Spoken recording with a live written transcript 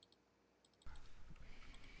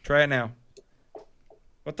Try it now.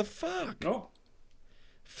 What the fuck? Nope.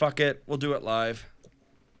 Fuck it. We'll do it live.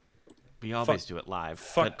 We always do it live.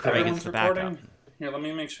 Fuck But Craig Everyone's gets the backup. recording? Here, let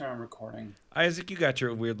me make sure I'm recording. Isaac, you got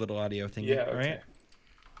your weird little audio thing, Yeah, okay. right?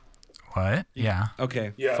 What? Yeah.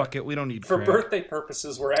 Okay. Yeah. Fuck it. We don't need For Craig. birthday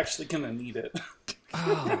purposes, we're actually going to need it.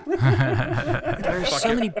 There's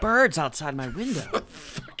so many birds outside my window.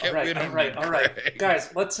 All right. Guys,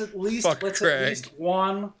 let's at least Craig.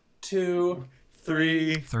 1, 2,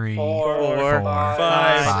 3, 3, 4, 4,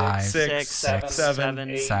 5, 5, 6, 7,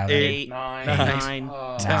 8, 9, 9,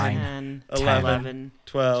 10, 10, 11,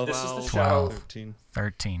 12, This is the 12, show. 13.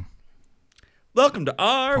 13. Welcome to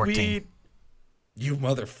our 14. You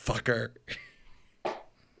motherfucker.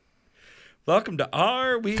 Welcome to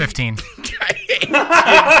our 15.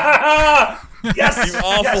 Yes, You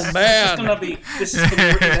awful yes. man. This is gonna be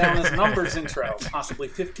written down as numbers intro, possibly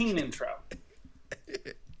 15 intro.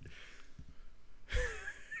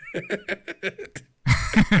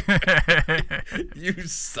 You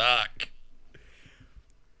suck.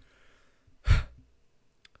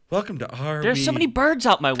 Welcome to our There's so many birds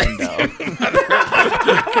out my window.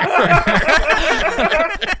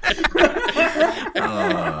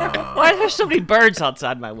 Why are there so many birds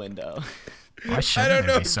outside my window? Why I shouldn't don't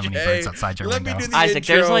there know, be so many Jay. birds outside your Let window? me do the Isaac,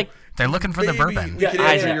 intro. there's like They're looking for the Maybe bourbon. we can answer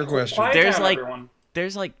Isaac, your question. Quiet There's down, like- everyone.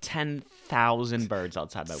 There's like 10,000 birds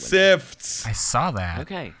outside my window. Sifts. I saw that.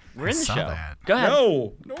 Okay, we're in the saw show. that. Go ahead.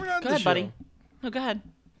 No, we're not. Go ahead, buddy. No, go ahead.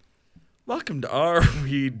 Welcome to our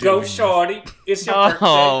we doing Go, this. shorty. It's your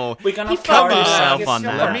Oh, birthday. We're gonna he party caught himself like on it's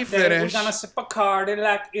your that. Let me birthday. finish. We're gonna sip a Cardi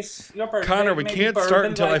like it's your birthday. Connor, we Maybe can't start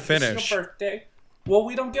bourbon until I like finish. It's your birthday. Well,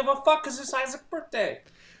 we don't give a fuck because it's Isaac's birthday.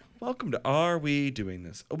 Welcome to Are We Doing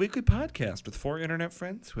This? A weekly podcast with 4 internet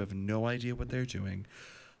friends who have no idea what they're doing.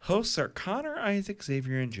 Hosts are Connor, Isaac,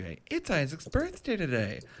 Xavier, and Jay. It's Isaac's birthday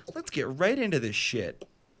today. Let's get right into this shit.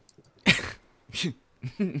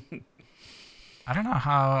 I don't know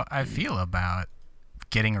how I feel about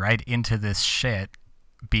getting right into this shit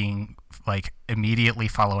being like immediately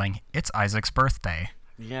following it's Isaac's birthday.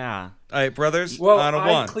 Yeah. All right, brothers, Well, on a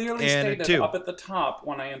I 1 clearly and a stated 2. up at the top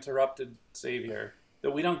when I interrupted Xavier that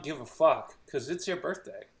we don't give a fuck because it's your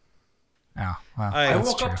birthday. Oh, well, I I that's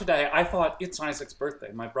woke true. up today. I thought it's Isaac's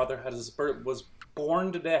birthday. My brother had was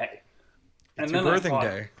born today, and It's your then I birthing thought,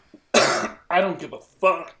 day. I don't give a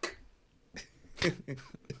fuck.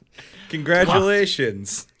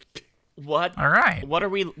 Congratulations. What? All right. What are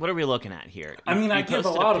we looking at here? I mean, You I give a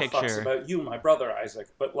posted lot of fucks picture. about you, my brother Isaac,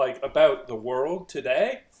 but like about the world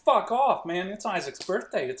today, fuck off, man. It's Isaac's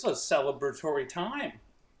birthday. It's a celebratory time.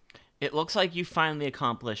 It looks like you finally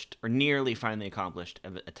accomplished, or nearly finally accomplished,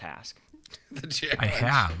 a task. I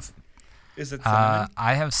have. Is it cinnamon?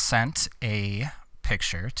 I have sent a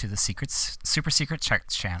picture to the super secret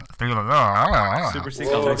text channel. Super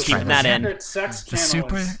secret Whoa, text keep the that in. secret sex The channel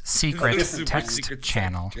super is- secret Super text secret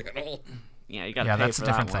channel. channel. Yeah, you got to Yeah, pay that's for a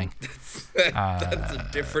different that one. thing. That's a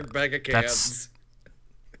different bag of cans. that's-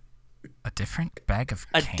 A different bag of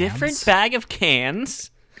A cans? different bag of cans?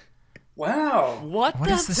 Wow. What What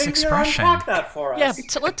the? is this Xavier, expression? unpack that for us. Yeah,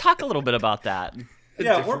 let's talk a little bit about that.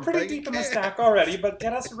 Yeah, we're different pretty bag of deep in the cans. stack already, but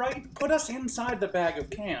get us right. Put us inside the bag of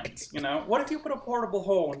cans. You know, what if you put a portable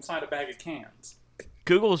hole inside a bag of cans?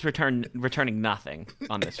 Google is returning nothing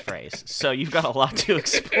on this phrase, so you've got a lot to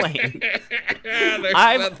explain. There's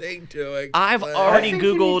I've- nothing doing. I've but- already think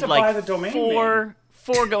you need Googled to buy the like domain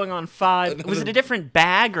four going on 5. Was it a different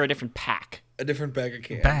bag or a different pack? a different bag of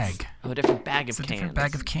cans. Bag. Oh, a different bag It's of a cans. different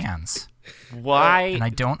bag of cans. Why? And I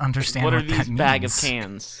don't understand what what are that these means. bag of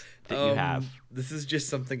cans that you have? This is just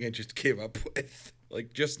something I just came up with,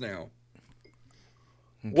 like just now.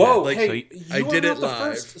 Whoa, Like, hey, so you I did are it not the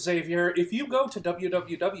live. first, Xavier. If you go to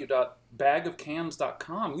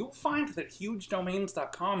www.bagofcans.com, you'll find that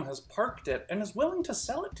hugedomains.com has parked it and is willing to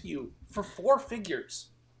sell it to you for 4 figures.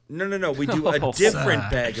 No. We do a Oh, different Uh,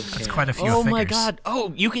 bag of cans. That's quite a few Oh figures. my god!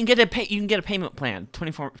 Oh, you can get a payment plan.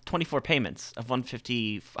 24 payments of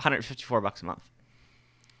 $154 a month.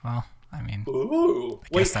 Well, I mean, Ooh. I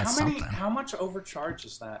guess Wait, that's how something. much overcharge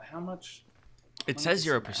is that? How much It says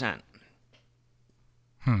 0%.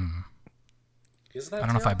 is that? I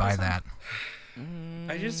don't know if I buy 0%? that.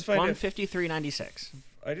 I just find it. $153.96.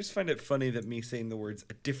 I just find it funny that me saying the words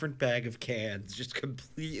 "a different bag of cans" just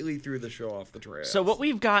completely threw the show off the trail. So what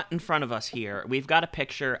we've got in front of us here, we've got a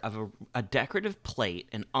picture of a decorative plate,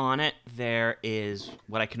 and on it there is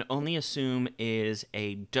what I can only assume is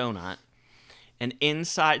a donut. And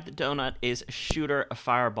inside the donut is a shooter, a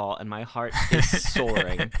fireball, and my heart is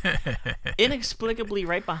soaring. Inexplicably,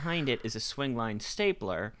 right behind it is a swing line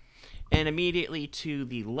stapler. And immediately to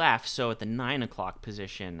the left, so at the 9 o'clock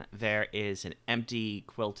position, there is an empty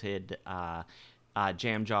quilted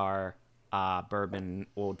jam jar, bourbon,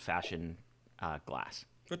 old-fashioned glass.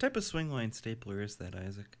 What type of swing line stapler is that,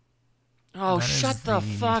 Isaac? Oh, That is shut the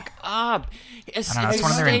fuck up! It's I don't know, it's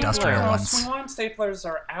one of their stapler. industrial ones. Swing-line staplers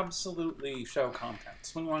are absolutely show content.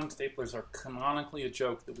 Swing-line staplers are canonically a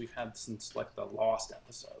joke that we've had since, like, the Lost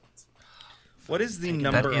episodes. What is the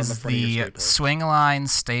number That on the is front of your the stapler? Swingline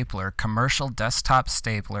stapler, commercial desktop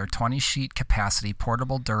stapler, 20 sheet capacity,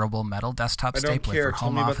 portable, durable metal desktop I don't stapler care. for Tell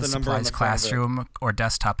home me about the office number on supplies, the front of it. classroom, or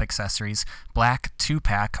desktop accessories. Black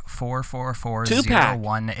 2-pack, 2-pack.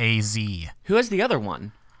 44401AZ. Who has the other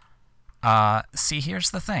one? See,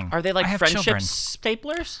 here's the thing. Are they like I have friendship children.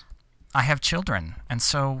 staplers? I have children, and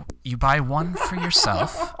so you buy one for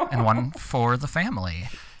yourself and one for the family.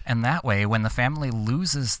 And that way, when the family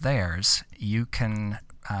loses theirs, you can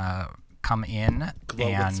come in Glow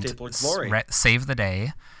with and stapler glory. save the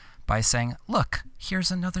day by saying, look,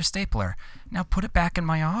 here's another stapler. Now put it back in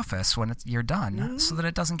my office when you're done so that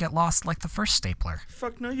it doesn't get lost like the first stapler.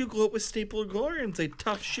 Fuck no, you glow it with stapler glory and say,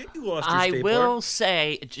 tough shit, you lost your I stapler. will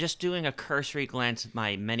say, just doing a cursory glance at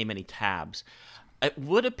my many, many tabs, it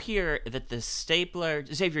would appear that the stapler...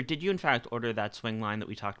 Xavier, did you in fact order that swing line that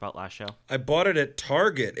we talked about last show? I bought it at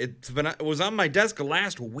Target. It was on my desk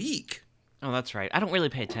last week. Oh, that's right. I don't really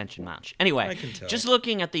pay attention much. Anyway, I can tell. just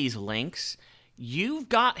looking at these links, you've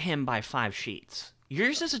got him by 5 sheets.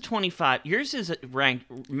 Yours is a 25. Yours is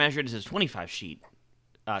measured as a 25 sheet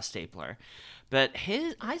stapler, but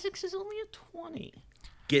Isaac's is only a 20.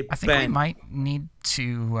 Get I think we bent. might need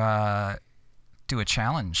to do a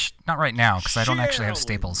challenge. Not right now, because I don't actually have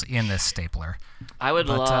staples in this stapler. I would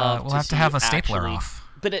But love. we'll to have to see have you a stapler actually- off.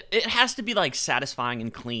 But it has to be like satisfying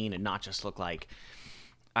and clean, and not just look like,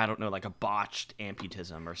 I don't know, like a botched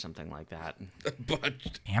amputism or something like that. But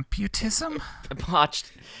Amputism? A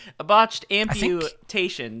botched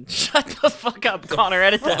amputation. Shut the fuck up, Connor.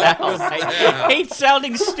 Edit that out. I hate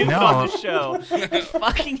sounding stupid on the show. I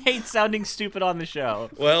fucking hate sounding stupid on the show.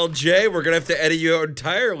 well, Jay, we're gonna have to edit you out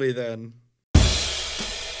entirely then.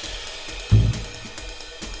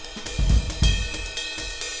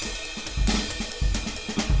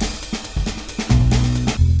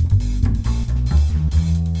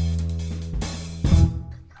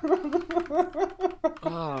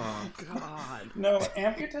 Oh, God. No,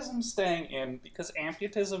 amputism's staying in because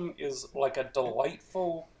amputism is like a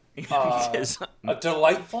delightful, a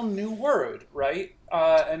delightful new word, right?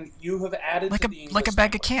 And you have added Like to a the like a English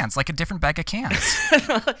bag of language. cans, like a different bag of cans.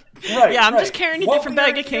 Right, Yeah, I'm just right. carrying a What different we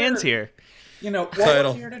bag are of cans here. You know, what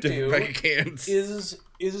Title: we're here to Different do bag of cans.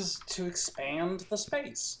 is to expand the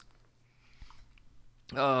space.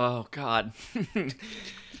 Oh, God.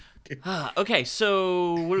 Okay,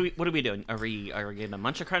 so what are we doing? Are we gonna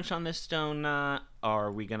munch a crunch on this donut?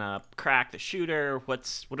 Are we gonna crack the shooter?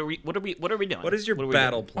 What are we doing? What is your What are we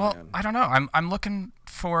battle doing? plan? Well, I don't know. I'm looking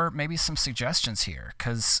for maybe some suggestions here,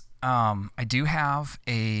 because I do have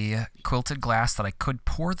a quilted glass that I could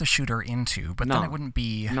pour the shooter into, but No. then it wouldn't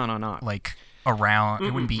be No. like around.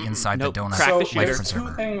 It wouldn't be inside Nope. the donut. Crack So the shooter. there's preserver.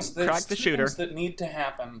 two things Crack the shooter. that need to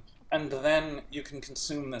happen, and then you can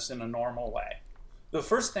consume this in a normal way. The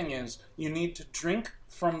first thing is you need to drink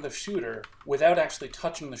from the shooter without actually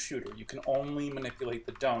touching the shooter. You can only manipulate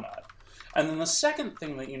the donut. And then the second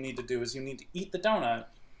thing that you need to do is you need to eat the donut,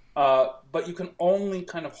 but you can only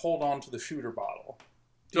kind of hold on to the shooter bottle.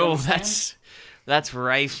 Do you Oh, understand? that's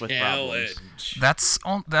rife with problems.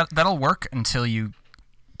 Challenge. That'll work until you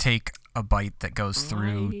take a bite that goes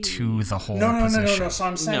through to the whole position. No. So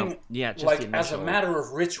I'm saying, No, yeah, just like the as a initial- matter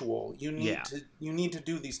of ritual, you need Yeah. to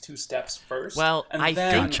do these two steps first. Well, and I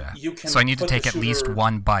then think- Gotcha. you can So I need to put the take at least shooter-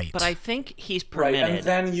 one bite. But I think he's right, permitted. and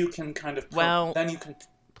then you can kind of then you can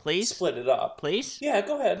Please, split it up. please, Yeah,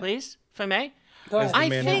 go ahead. please, if I may. Go As ahead. the I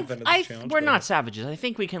man who think invented the challenge, we're go not ahead. savages. I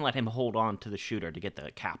think we can let him hold on to the shooter to get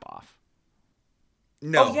the cap off.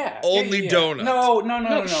 No, Oh yeah, only yeah. donuts.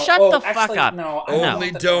 No. shut Oh, the fuck actually, up. No, I Only don't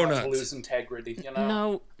want the donut donuts. to lose integrity. You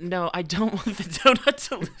know. No, I don't want the donut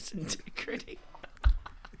to lose integrity.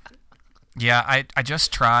 Yeah, I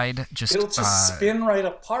just tried. It'll just spin right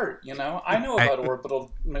apart. You know. I know about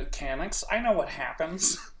orbital mechanics. I know what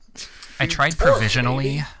happens. I tried Torque,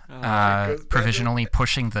 provisionally,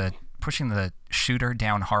 goes back pushing the shooter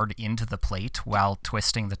down hard into the plate while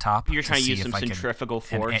twisting the top. You're trying to see use some if I could- centrifugal and-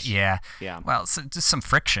 force. yeah. Yeah. Well, just some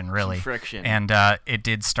friction, really. friction. And it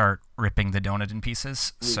did start ripping the donut in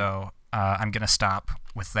pieces. So I'm gonna stop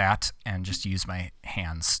with that and just use my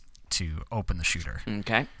hands to open the shooter.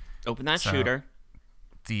 Okay. Open that So- shooter.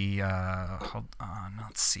 The hold on,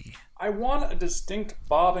 let's see. I want a distinct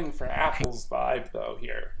bobbing for apples vibe though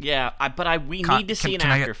here. Yeah, we need to see an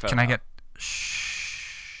after photo. Can I get?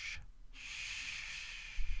 Shh.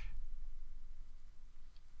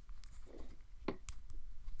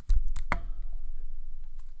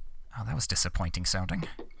 Oh, that was disappointing sounding.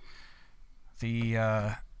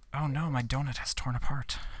 Oh no, my donut has torn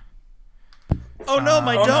apart. Oh no,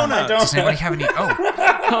 my donut! Does anybody have any?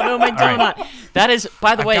 Oh no, my donut! Right. That is,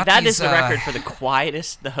 by the way, that is these, the record for the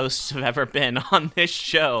quietest the hosts have ever been on this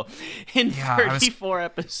show in 34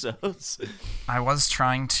 episodes. I was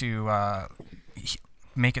trying to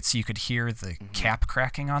make it so you could hear the cap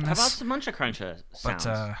cracking on this. How about some Muncha Cruncha sounds?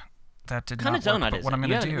 But that did kind not of donut work. But is what it? I'm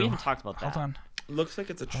gonna do? We haven't talked about that. Hold on. Looks like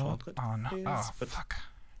it's a chocolate. Oh no! Yes, Oh but... fuck!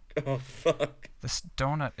 Oh fuck! This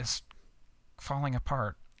donut is falling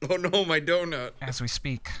apart. Oh no, my donut! As we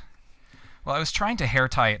speak. Well, I was trying to hair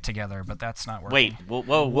tie it together, but that's not working. Wait,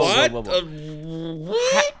 whoa. What?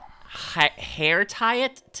 What? Hair tie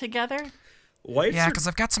it together? Yeah, because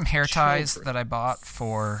I've got some hair ties that I bought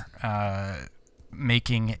for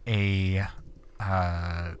making a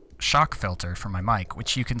shock filter for my mic,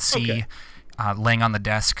 which you can see laying on the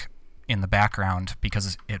desk in the background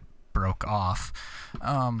because it broke off.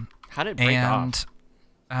 How did it break off?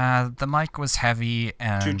 The mic was heavy,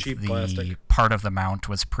 and cheap the plastic. part of the mount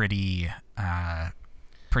was pretty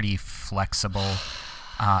flexible,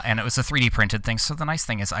 and it was a 3D printed thing. So the nice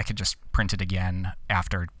thing is I could just print it again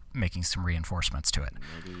after making some reinforcements to it.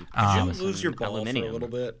 Did you lose your ball aluminum. for a little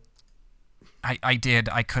bit? I did.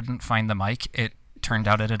 I couldn't find the mic. It turned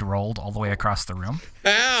out it had rolled all the way across the room.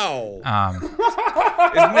 How?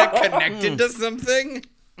 Isn't that connected to something?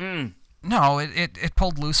 No, it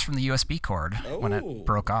pulled loose from the USB cord when it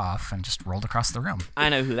broke off and just rolled across the room. I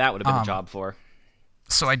know who that would have been a job for.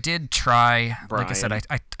 So I did try. Brian. Like I said,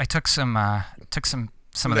 I took some of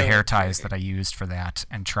the hair ties that I used for that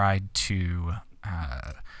and tried to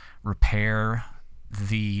repair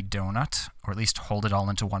the donut, or at least hold it all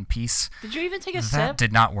into one piece. Did you even take a sip? That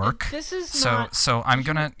did not work. This is so I'm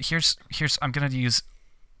gonna I'm gonna use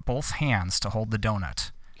both hands to hold the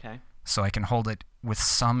donut. Okay. So I can hold it with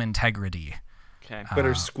some integrity. Okay.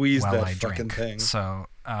 Better squeeze while that I fucking drink. thing. So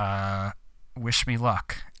wish me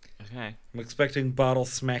luck. Okay. I'm expecting bottle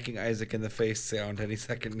smacking Isaac in the face sound any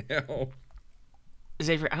second now.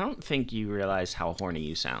 Xavier, I don't think you realize how horny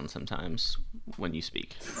you sound sometimes when you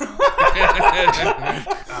speak.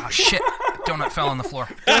 Oh shit! Donut fell on the floor.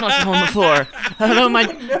 Donut fell on the floor. Oh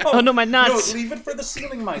no, my nuts. No, leave it for the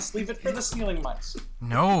ceiling mice. Leave it for the ceiling mice.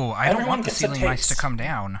 No, I don't Everyone want the gets a ceiling mice to taste. come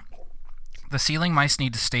down. The ceiling mice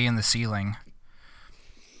need to stay in the ceiling.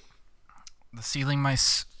 The ceiling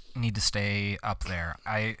mice need to stay up there.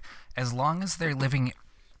 As long as the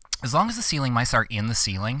ceiling mice are in the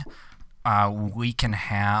ceiling, we can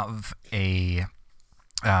have a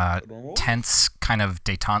tense kind of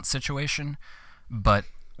détente situation. But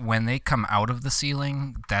when they come out of the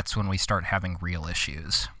ceiling, that's when we start having real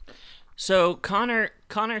issues. So Connor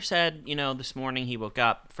said, this morning he woke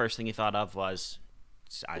up, first thing he thought of was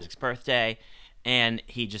it's Isaac's birthday, and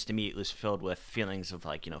he just immediately was filled with feelings of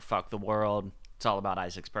fuck the world. It's all about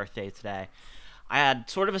Isaac's birthday today. I had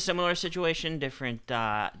sort of a similar situation, different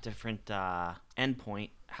endpoint.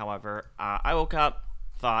 However, I woke up,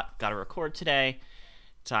 thought, gotta record today.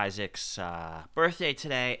 It's Isaac's birthday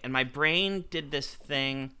today, and my brain did this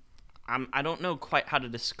thing. I don't know quite how to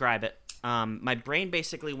describe it. My brain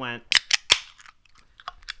basically went.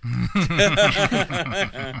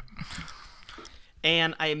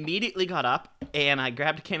 And I immediately got up, and I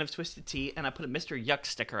grabbed a can of Twisted Tea, and I put a Mr. Yuck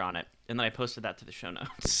sticker on it, and then I posted that to the show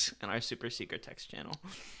notes in our super secret text channel.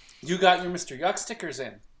 You got your Mr. Yuck stickers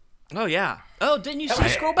in. Oh, yeah. Oh, didn't you see?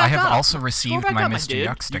 Scroll back I have up. also received back my up, my Mr. dude.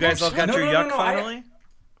 Yuck You stickers. guys all got No, your no, no, yuck no, finally?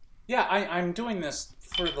 Yeah, I'm doing this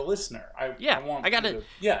for the listener. I want I got you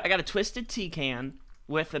to- I got a Twisted Tea can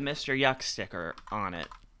with a Mr. Yuck sticker on it,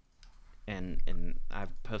 and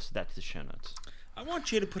I've posted that to the show notes. I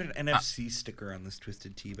want you to put an NFC sticker on this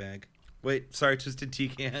Twisted Tea bag. Wait, sorry, Twisted Tea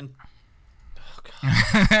can. Oh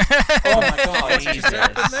my god. What just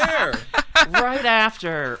happened there?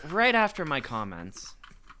 right after my comments.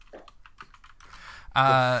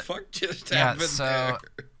 Fuck just happened so there?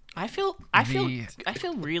 I feel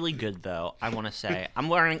really good though. I want to say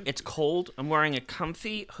it's cold. I'm wearing a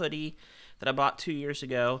comfy hoodie that I bought 2 years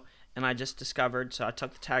ago, and I just discovered. So I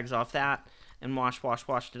took the tags off that and washed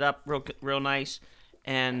it up real nice,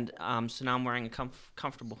 and so now I'm wearing a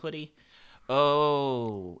comfortable hoodie.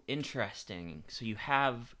 Oh, interesting. So you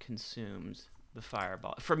have consumed The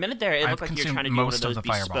fireball. For a minute there, it I've looked like you're consumed trying to do one of most of those the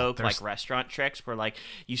fireball. bespoke There's- like restaurant tricks where like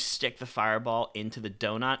you stick the fireball into the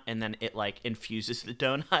donut and then it like infuses the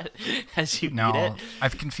donut as you eat No, it.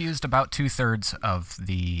 I've confused about 2/3 of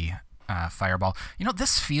the fireball. You know,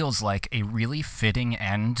 this feels like a really fitting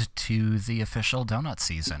end to the official donut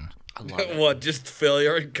season. I love it. What? Just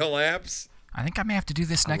failure and collapse? I think I may have to do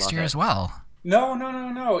this next love year it. as well. No.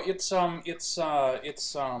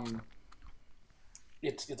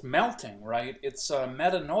 It's melting, right? It's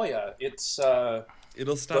metanoia. It's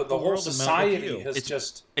It'll stop the whole world and melt with society you. has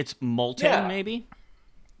just It's molten, Yeah. maybe.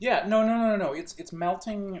 no. It's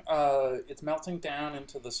melting. It's melting down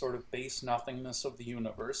into the sort of base nothingness of the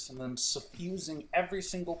universe, and then suffusing every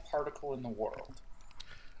single particle in the world.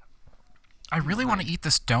 I really want to eat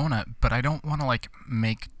this donut, but I don't want to like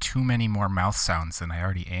make too many more mouth sounds than I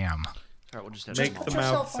already am. All right, we'll just have Make some the more.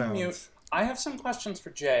 mouth Yourself on mute. sounds. I have some questions for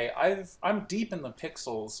Jay. I'm deep in the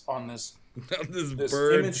pixels on this this this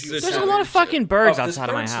bird image you There's sent a lot of fucking birds of this outside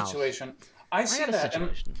of my bird house. situation. I see I got a that. And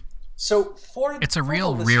situation. so for It's a for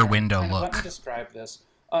real the rear listener, window kind of look. Let me describe this.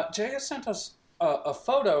 Jay has sent us a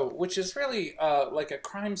photo, which is really like a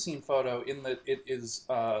crime scene photo, in that it is.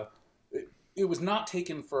 It was not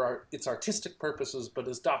taken for its artistic purposes, but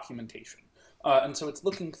as documentation. And so it's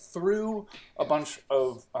looking through a bunch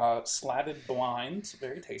of slatted blinds,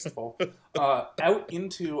 very tasteful, out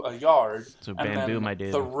into a yard. So and bamboo, then my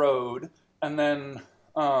dude. the road, and then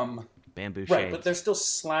Bamboo right, shades. but they're still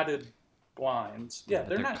slatted blinds. Yeah, But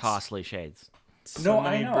they're they're nice. costly shades. No,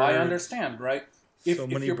 I many know, I birds. understand, right? If, So if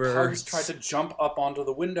many your pugs birds. tried to jump up onto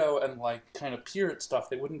the window and like kind of peer at stuff,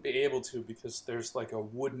 they wouldn't be able to because there's like a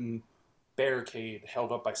wooden barricade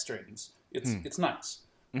held up by strings. It's nice.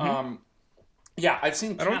 Yeah, I've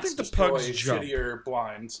seen I don't cats think the destroy pugs jump. shittier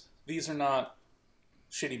blinds. These are not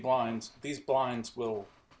shitty blinds. These blinds will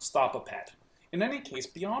stop a pet. In any case,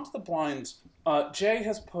 beyond the blinds, Jay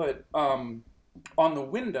has put on the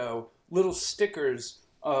window little stickers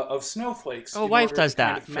of snowflakes. Oh, in wife order does to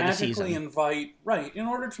kind that of for the magically season. in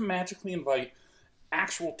order to magically invite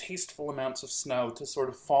actual tasteful amounts of snow to sort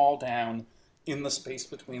of fall down in the space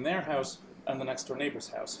between their house and the next door neighbor's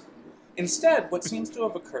house. Instead, what seems to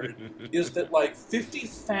have occurred is that like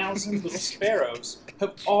 50,000 little sparrows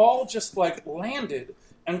have all just like landed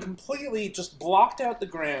and completely just blocked out the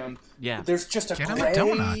ground. Yeah. There's just a Get 'em a gray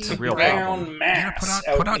donut. It's a real brown problem. mass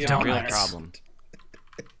Yeah, put out in donuts. Real there. problem.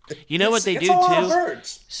 You know what they It's do a lot of too?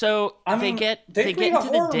 birds. So I mean, they they've get made into a the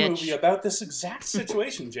horror ditch. movie about this exact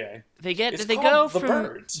situation, Jay. They It's go called The from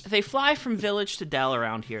Birds. they fly from village to dell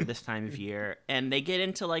around here this time of year, and they get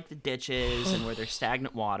into like the ditches and where there's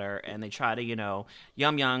stagnant water, and they try to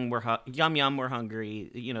yum we're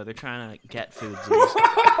hungry, they're trying to get foodsies.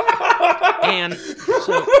 And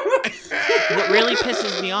so what really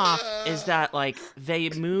pisses me off is that like they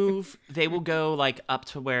will go like up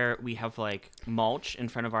to where we have like mulch in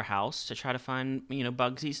front of our house to try to find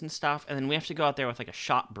bugsies and stuff, and then we have to go out there with like a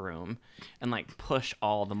shop broom and like push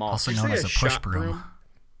all the mulch. Also Did you known say as a push shop broom.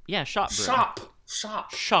 Yeah, shop broom.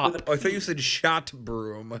 Shop. Shop. With a Oh, I thought P. you said shot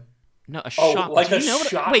broom. No, a Oh, shop. like Do a you know what?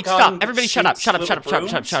 shotgun Wait, stop! that Everybody, shut up! shoots Shut up! little Shut up! Shut up!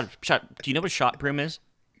 brooms? Shut up! Shut up! Do you know what a shop broom is?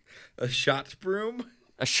 A shot broom?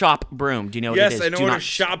 A shop broom. Do you know what Yes, it is? I know Do what a not-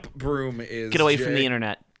 shop broom is. Get away from Jay. the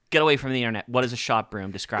internet. Get away from the internet. What is a shop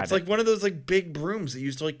broom? Describe It's it. like one of those like big brooms that you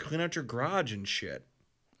used to like clean out your garage and shit.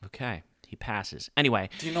 Okay, he passes. Anyway,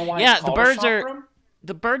 Do you know why yeah, it's the called birds a shop are broom?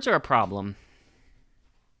 the birds are a problem.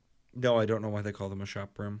 No, I don't know why they call them a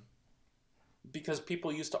shop broom. Because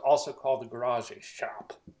people used to also call the garage a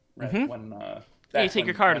shop, right? When Yeah, you back take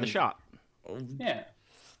your when- car to when- the shop. Yeah.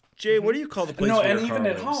 Jay, what do you call the place? No, where and your even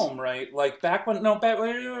car at lives? home, right? Like back when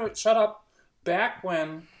wait, shut up. Back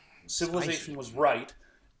when civilization was right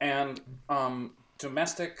and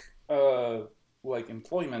domestic like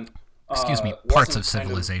employment Excuse me, wasn't parts of kind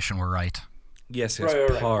civilization were right. Yes, yes, right.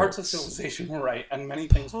 Parts parts of civilization were right, and many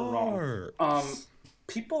things were wrong. Parts.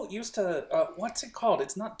 People used to what's it called?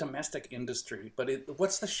 It's not domestic industry, but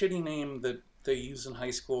what's the shitty name that they use in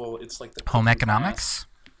high school? It's like the Home cooking economics? class.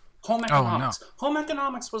 Home Oh, no. economics. Home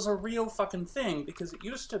economics was a real fucking thing because it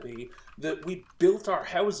used to be that we built our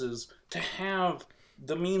houses to have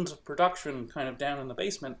the means of production kind of down in the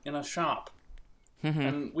basement in a shop.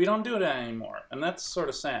 And we don't do that anymore, and that's sort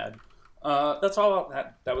of sad. That's all.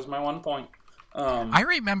 That was my one point. I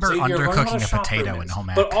remember Xavier, learn what undercooking a shop potato room in is. home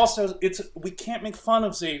ec. But also, we can't make fun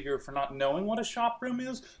of Xavier for not knowing what a shop room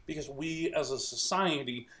is because we, as a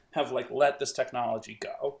society, have like let this technology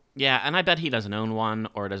go. Yeah, and I bet he doesn't own one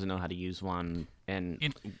or doesn't know how to use one. And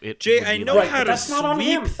Jay, would I be know like- how but to that's not on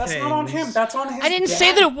him. sweep That's not on him. things. That's on his. I didn't dad.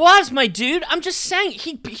 say that it was, my dude. I'm just saying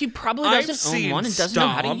he probably I've doesn't own seen one and doesn't know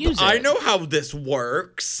how to Stomp. use it. I know how this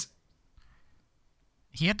works.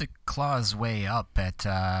 He had to claw his way up at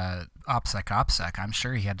OPSEC. I'm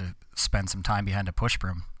sure he had to spend some time behind a push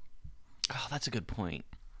broom. Oh, that's a good point.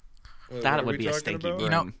 What That are would we be a talking stinky about? broom. You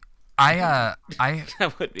know, I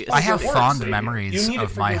That would be. I have your work, fond Xavier. memories You need it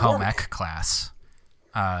of for my your home work. ec class,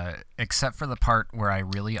 except for the part where I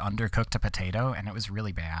really undercooked a potato and it was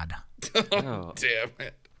really bad. Oh, Damn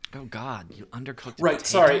it. oh God, you undercooked. a Right, potato?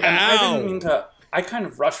 sorry. And I Ow. didn't mean to. I kind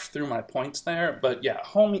of rushed through my points there, but yeah,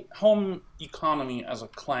 home economy as a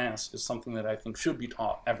class is something that I think should be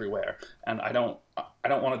taught everywhere, and I don't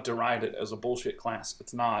want to deride it as a bullshit class.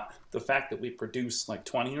 It's not. The fact that we produce like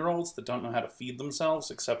 20-year-olds that don't know how to feed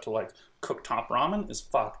themselves except to like cook top ramen is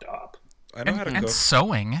fucked up. I know how to And cook.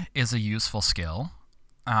 sewing is a useful skill.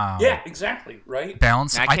 Yeah, exactly. Right.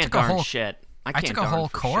 Balance. I can't darn shit. I can't took a darn whole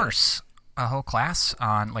for shit. course, a whole class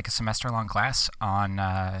on, like a semester-long class on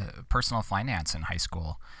personal finance in high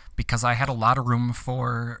school because I had a lot of room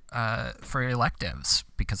for electives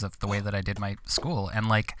because of the way that I did my school, and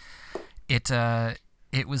like it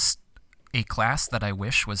was a class that I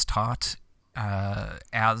wish was taught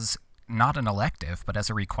as not an elective but as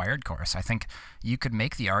a required course. I think you could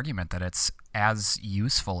make the argument that it's as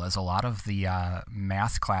useful as a lot of the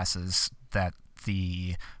math classes that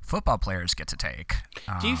the football players get to take.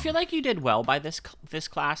 Do you feel like you did well by this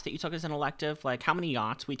class that you took as an elective? Like, how many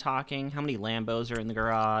yachts we talking? How many Lambos are in the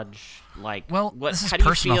garage? Like, Well, what? this is How do you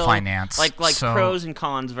personal feel, finance, Like so- pros and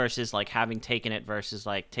cons versus like having taken it versus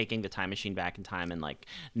like taking the time machine back in time and like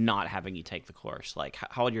not having you take the course. Like,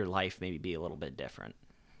 how would your life maybe be a little bit different?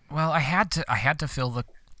 Well, I had to fill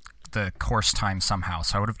the course time somehow,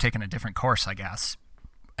 so I would have taken a different course, I guess.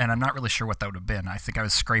 And I'm not really sure what that would have been. I think I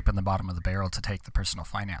was scraping the bottom of the barrel to take the personal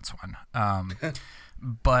finance one.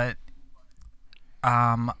 But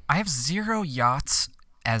I have 0 yachts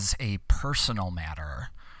as a personal matter.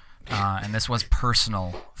 And this was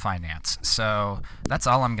personal finance. So that's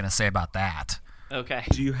all I'm going to say about that. Okay.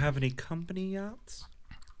 Do you have any company yachts?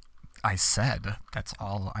 I said that's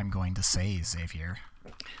all I'm going to say, Xavier.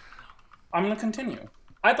 I'm going to continue.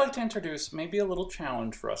 I'd like to introduce maybe a little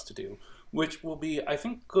challenge for us to do, which will be, I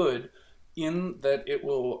think, good in that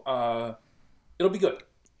it'll be good.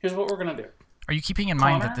 Here's what we're going to do. Are you keeping in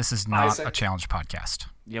mind Connor, that this is not a Isaac. challenge podcast?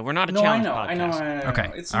 Yeah, we're not a No, I challenge know, podcast. I know.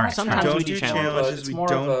 Okay, It's all not right. Sometimes Don't we do do challenges. It's We more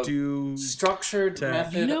of don't a do structured Tag.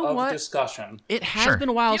 method You know of what? discussion. It has Sure. been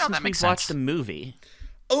a while You know, since that makes we've watched sense. a movie.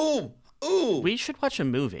 Ooh. We should watch a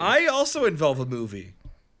movie. I also involve a movie.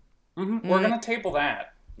 We're going to table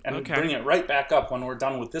that and Okay. bring it right back up when we're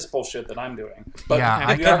done with this bullshit that I'm doing. But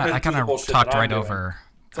Yeah, if you haven't been I through kind the of bullshit talked that I'm right doing- over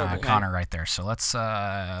okay. Connor right there. So let's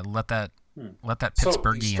let that So the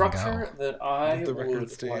Pittsburghian structure go. that I Let the record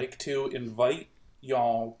would stand. like to invite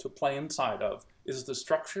y'all to play inside of is the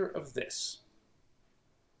structure of this.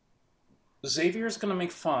 Xavier's going to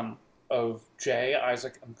make fun of Jay,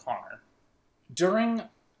 Isaac, and Connor during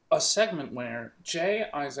a segment where Jay,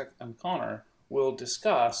 Isaac, and Connor will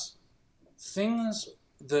discuss things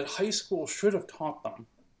that high school should have taught them,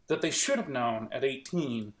 that they should have known at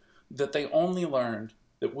 18, that we only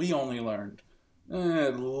learned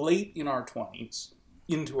late in our 20s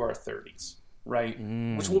into our 30s, right?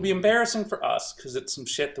 Which will be embarrassing for us because it's some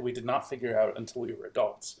shit that we did not figure out until we were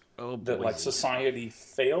adults. Oh, That boy. like society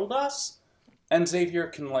failed us, and Xavier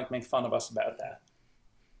can like make fun of us about that.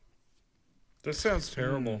 This sounds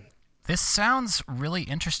terrible. This sounds really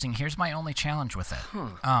interesting. Here's my only challenge with it.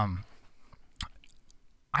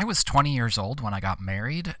 I was 20 years old when I got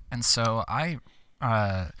married, and so I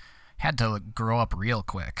had to grow up real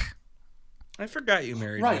quick. I forgot you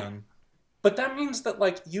married Right. young. But that means that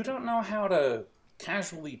like you don't know how to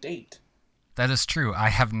casually date. That is true. I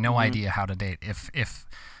have no idea how to date. If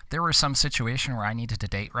there were some situation where I needed to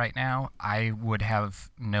date right now, I would have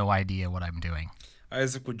no idea what I'm doing.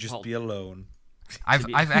 Isaac would just be alone.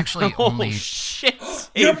 I've actually Oh only shit!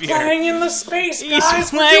 You're Xavier. playing in the space, He's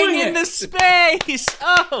guys. We're playing doing in it. the space.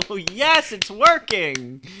 Oh yes, it's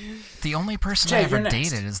working. the only person Jay, I ever you're next.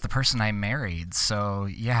 dated is the person I married. So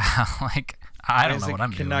yeah, like I don't know Isaac what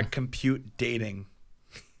I'm cannot doing. compute dating.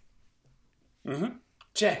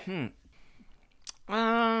 Jay.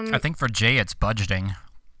 I think for Jay it's budgeting.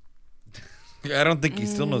 I don't think he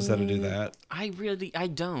still knows how to do that. I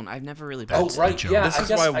don't. I've never really. Oh That's the right, joke. yeah. This I is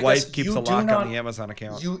guess, why I wife guess keeps you a do lock not, on the Amazon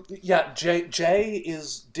account. Jay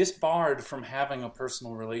is disbarred from having a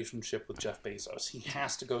personal relationship with Jeff Bezos. He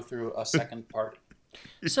has to go through a second party.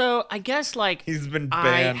 So I guess like He's been I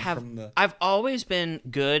banned have. from the. I've always been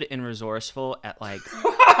good and resourceful at like.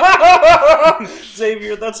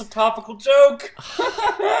 Xavier, that's a topical joke.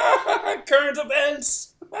 Current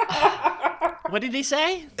events. What did he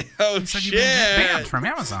say? Oh, He said you've been banned from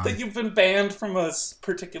Amazon. That you've been banned from a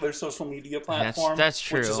particular social media platform. That's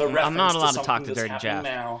true. Which is a I'm not reference allowed to something talk to that's Dirty happening Jeff.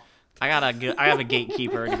 Now. I have a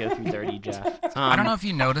gatekeeper to go through Dirty Jeff. I don't know if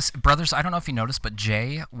you noticed, brothers, I don't know if you noticed, but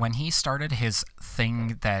Jay, when he started his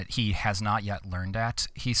thing that he has not yet learned at,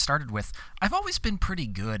 he started with, I've always been pretty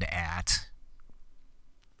good at.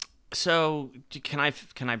 So, can I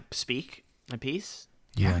speak my piece?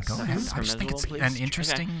 Yeah, Yes. go ahead. I just think it's Please. an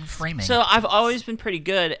interesting framing. So I've always been pretty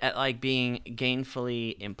good at like being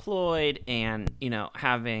gainfully employed and, you know,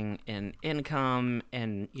 having an income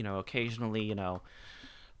and, you know, occasionally, you know,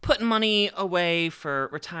 putting money away for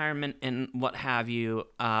retirement and what have you.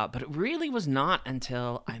 But it really was not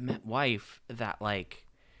until I met wife that, like,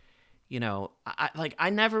 you know, I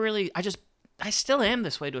never really, I still am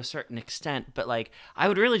this way to a certain extent, but like I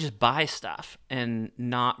would really just buy stuff and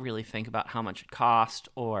not really think about how much it cost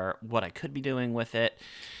or what I could be doing with it.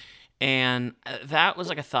 And that was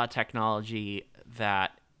like a thought technology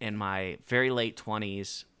that in my very late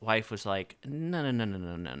 20s, wife was like,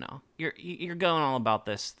 no. You're going all about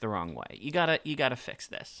this the wrong way. You gotta fix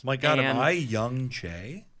this. My God, And, am I young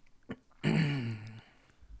Jay?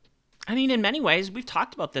 I mean, in many ways, we've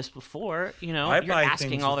talked about this before. You know, I you're buy asking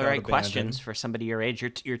things all the without right abandon. questions for somebody your age.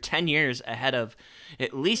 You're 10 years ahead of,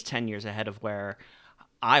 at least 10 years ahead of where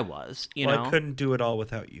I was. You Well, know, I couldn't do it all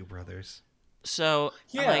without you, brothers. so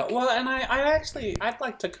Yeah, like, well, and I'd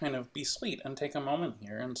like to kind of be sweet and take a moment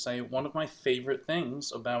here and say one of my favorite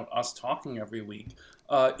things about us talking every week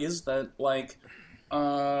is that, like,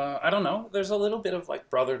 I don't know, there's a little bit of, like,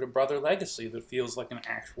 brother-to-brother legacy that feels like an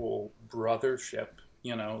actual brothership,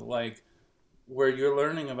 you know, like, where you're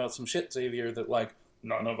learning about some shit, Xavier, that, like,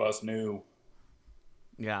 none of us knew.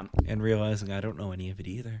 yeah. And realizing I don't know any of it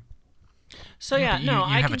either. So Yeah, yeah, but no, you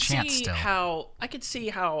I have a can chance see still.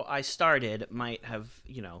 how I started might have,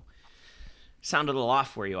 you know, sounded a little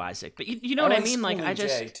off for you, Isaac. But you know what I and mean? Like schooling I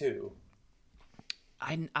just Jay, too.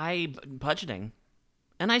 I budgeting,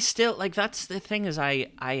 and I still like that's the thing is I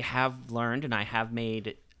have learned and I have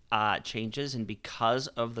made changes, and because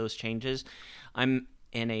of those changes, I'm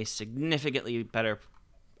in a significantly better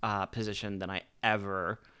position than I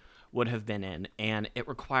ever would have been in, and it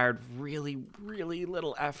required really, really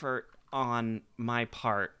little effort on my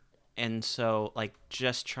part. And so, like,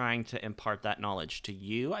 just trying to impart that knowledge to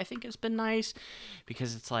you, I think has been nice,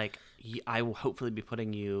 because it's like I will hopefully be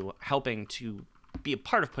helping to be a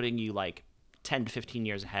part of putting you like 10 to 15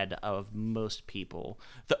 years ahead of most people,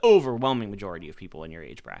 the overwhelming majority of people in your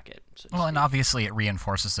age bracket. So to Well, and speak. obviously it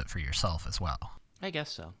reinforces it for yourself as well. I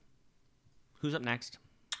guess so. Who's up next?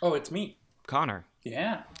 Oh, it's me. Connor.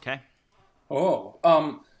 Yeah. Okay. Oh,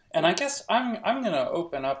 and I guess I'm gonna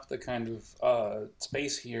open up the kind of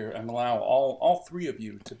space here and allow all three of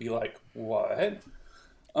you to be like, what?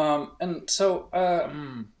 And so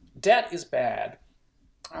debt is bad.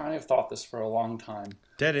 I've thought this for a long time.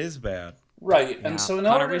 Debt is bad. Right, Yeah. and so in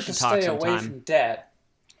Connor, order we to should talk stay away sometime. from debt,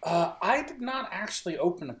 I did not actually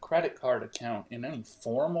open a credit card account in any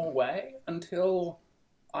formal way until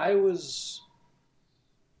I was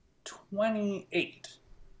 28.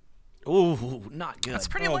 Ooh, not good. That's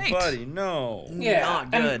pretty Oh, late. buddy, no. Yeah,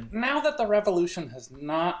 Not good. And now that the revolution has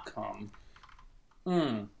not come,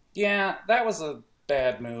 yeah, that was a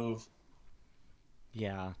bad move.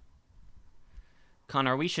 Yeah.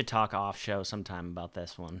 Connor, we should talk off show sometime about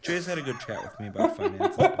this one. Jay's had a good chat with me about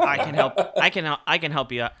finances. I can help. I can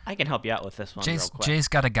help you. I can help you out with this one real quick. Jay's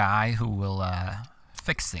got a guy who will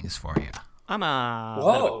fix things for you. I'm a bit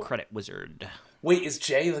Whoa. of a credit wizard. Wait, is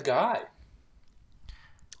Jay the guy?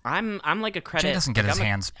 I'm like a credit. Jay doesn't get like, his I'm a-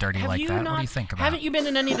 hands dirty have like you that. What not- do you think about? Haven't you been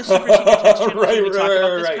in any of the super secret text channels where we talk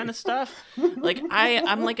about this right. kind of stuff? Like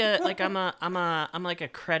I'm like a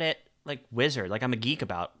credit like wizard. Like I'm a geek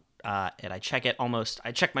about it. I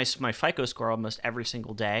check my FICO score almost every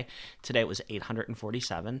single day. Today it was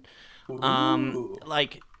 847. Ooh.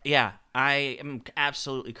 Like yeah, I am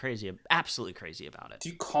absolutely crazy about it. Do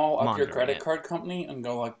you call up your monitoring credit it. card company and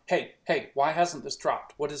go like, hey, why hasn't this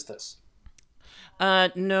dropped? What is this?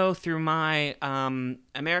 No, through my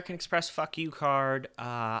American Express Fuck You card,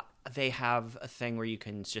 they have a thing where you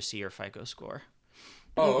can just see your FICO score.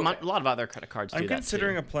 Oh, okay. A lot of other credit cards do I'm that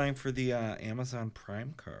considering too. applying for the Amazon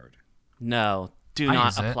Prime card. No, do I not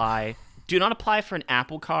use it. apply. Do not apply for an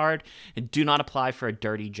Apple card, and do not apply for a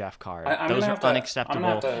Dirty Jeff card. I'm Those gonna are have to- I'm unacceptable,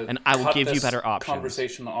 gonna have to and I will cut give you this better options.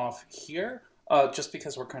 Conversation off here, just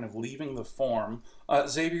because we're kind of leaving the form.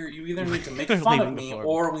 Xavier, you either need to make We're fun of leaving the me, form.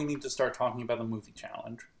 or we need to start talking about the movie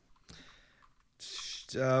challenge.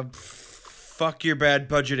 Fuck your bad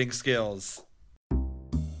budgeting skills.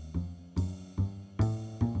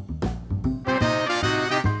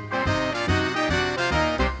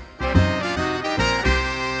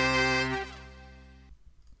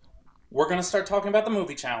 gonna start talking about the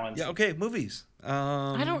movie challenge. Yeah, okay, movies.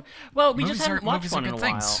 I don't. Well, we just Movies haven't are- watched movies are one in a good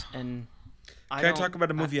while, things. and Can I talk about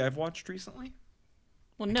a movie I've watched recently?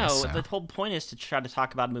 Well, guess no. so. The whole point is to try to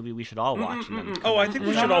talk about a movie we should all watch. And then Oh, I think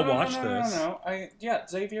we should all watch no, this. Yeah,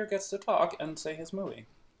 Xavier gets to talk and say his movie.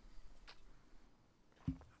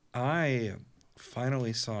 I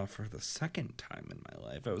finally saw for the second time in my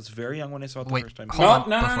life. I was very young when I saw it the Wait, first time. hold on.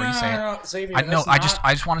 No, before you say it. Xavier. I that's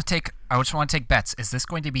just want to take bets. Is this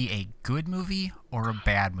going to be a good movie or a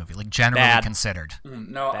bad movie? Like generally Bad. considered.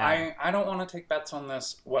 No, Bad. I don't want to take bets on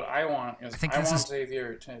this. What I want is think I this want is-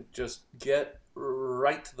 Xavier to just get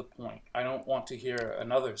right to the point. I don't want to hear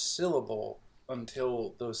another syllable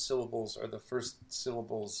until those syllables are the first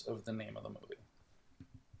syllables of the name of the movie.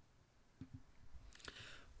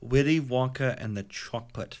 Willy Wonka and the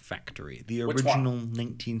Chocolate Factory, the Which one? original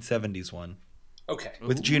 1970s one Okay.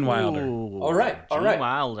 with Gene Wilder. Ooh, All right, all Gene right.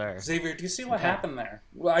 Wilder. Xavier, do you see what happened there?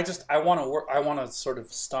 Well, I want to sort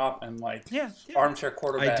of stop and Yeah. armchair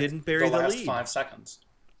quarterback. I didn't bury the last lead. 5 seconds.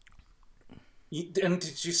 And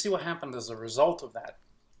did you see what happened as a result of that?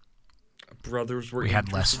 Brothers were We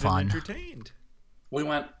had less interested and fun. entertained. We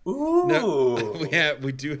went, ooh. No,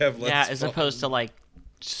 we do have less Yeah, as fun. opposed to like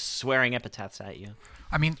swearing epithets at you.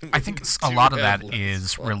 I mean, I think a do lot of have that less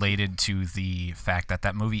is fun. related to the fact that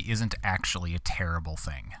that movie isn't actually a terrible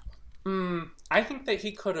thing. I think that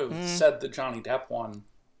he could have said the Johnny Depp one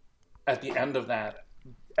at the end of that.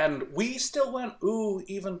 And we still went, ooh,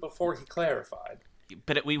 even before he clarified.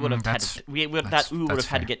 But we would have had that's- to, we would that's- that ooh would have that's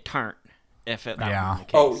had to fair. get turned if it, that Yeah. was the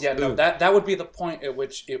case. Oh, yeah, no, Ooh. that would be the point at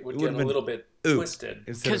which it would get would've a been little bit ooh. twisted.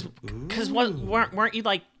 Because weren't you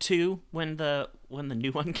like 2 when the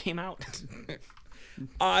new one came out?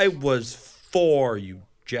 I was 4, you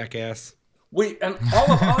jackass. And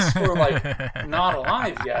all of us were like not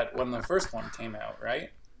alive yet when the first one came out, right?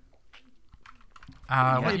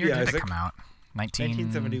 What Maybe, year did Isaac. it come out?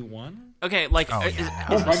 1971. Okay, like Oh, is, yeah,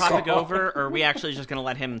 no. is the Oh my topic God. over, or are we actually just gonna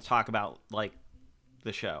let him talk about like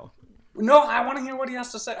the show? No, I want to hear what he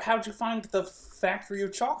has to say. How'd you find the Factory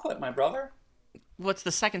of Chocolate, my brother? Well, it's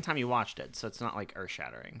the second time you watched it, so it's not like earth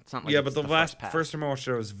shattering. It's not like Yeah, it's but the pass. first time I watched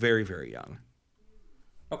it, I was very, very young.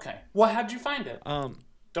 Okay. Well, how'd you find it? Um,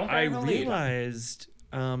 Don't I bury the lead. realized.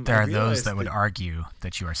 There are those that would argue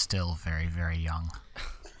that you are still very, very young.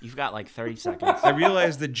 You've got like 30 seconds. I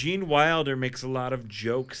realized that Gene Wilder makes a lot of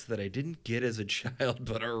jokes that I didn't get as a child,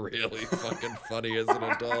 but are really fucking funny as an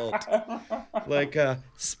adult. Like,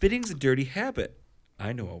 spitting's a dirty habit.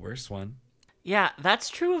 I know a worse one. Yeah, that's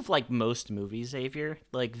true of like most movies, Xavier.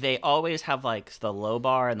 Like they always have like the low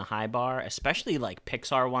bar and the high bar, especially like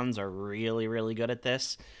Pixar ones are really, really good at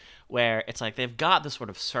this, where it's like they've got the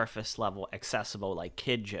sort of surface level, accessible like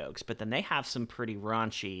kid jokes, but then they have some pretty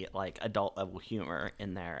raunchy like adult level humor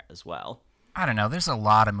in there as well. I don't know. There's a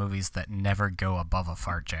lot of movies that never go above a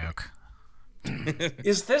fart joke.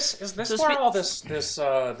 Is this So where spe- all this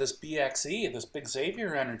BXE, this Big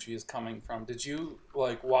Xavier energy is coming from? Did you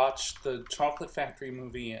like watch the Chocolate Factory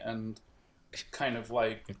movie and kind of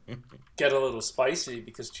like get a little spicy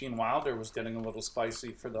because Gene Wilder was getting a little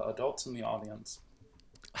spicy for the adults in the audience?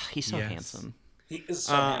 He's so Yes. handsome. He is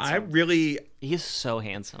so I handsome. really. He is so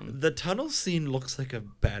handsome. The tunnel scene looks like a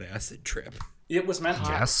bad acid trip. It was meant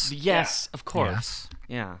to. Yes. Yes, of course. Yes.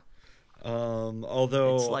 Yeah.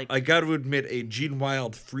 Although It's like- I got to admit, a Gene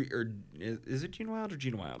Wild is it Gene Wild or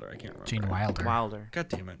Gene Wilder? I can't remember. Gene Wilder. Wilder. God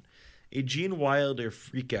damn it. A Gene Wilder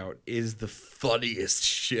freakout is the funniest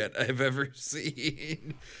shit I've ever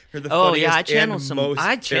seen. Or the Oh yeah, I funniest channel and some. most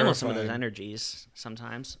I channel some of those terrifying. energies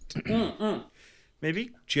sometimes.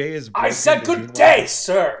 Maybe Jay is. I broken said to good Gene day, Wilder.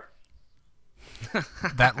 sir.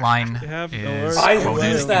 That line have no is words. I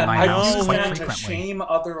quoted use in that. my I house use quite that to frequently. shame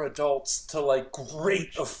other adults to like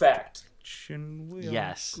great effect.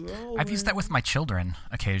 Yes. I've used that with my children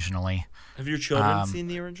occasionally, Have your children seen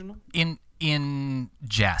the original? in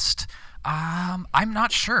jest. I'm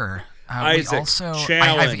not sure. We Isaac, also, I've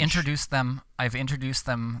challenge. introduced them. I've introduced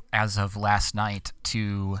them as of last night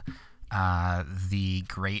to the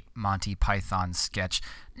great Monty Python sketch.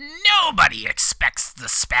 Nobody expects the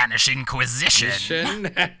Spanish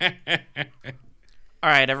Inquisition. All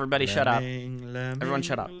right, everybody, shut up. Lemming, Everyone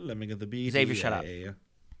shut up. Lemming of the BDA. Xavier, shut up.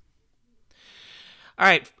 All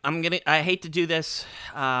right, I hate to do this,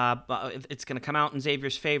 but it's gonna come out in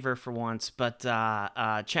Xavier's favor for once. But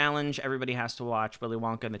challenge: everybody has to watch Willy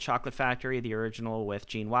Wonka and the Chocolate Factory, the original with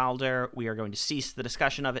Gene Wilder. We are going to cease the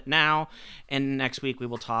discussion of it now, and next week we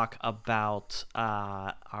will talk about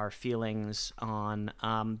our feelings on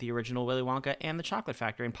the original Willy Wonka and the Chocolate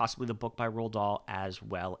Factory, and possibly the book by Roald Dahl as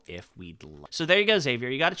well, if we'd like. So there you go, Xavier.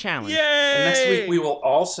 You got a challenge. Yay! And next week we will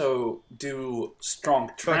also do Strong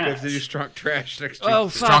Fuck, Trash. we have to do strong trash next week. Oh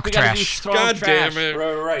fuck! We gotta do trash. strong God trash. damn it.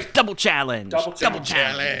 Right. Double challenge. Double challenge.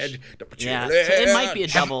 Challenge. Double Yeah, challenge. so it might be a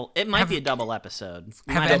double. It might be a double episode.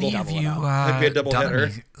 We Have might any to of double you it up. Might be a double done header.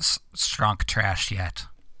 any strong trash yet?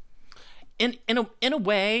 in a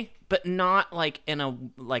way, but not like in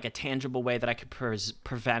a tangible way that I could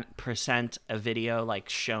present a video like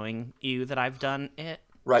showing you that I've done it.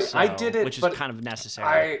 Right. So, I did it, which is but kind of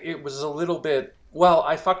necessary. It was a little bit. Well,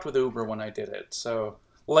 I fucked with Uber when I did it, so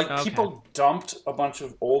Okay. people dumped a bunch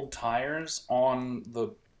of old tires on the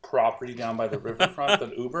property down by the riverfront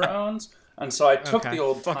that Uber owns, and so I took Okay. the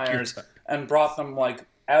old Fuck your tires ti- and brought them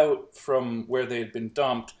out from where they had been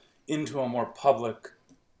dumped into a more public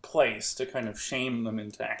place to kind of shame them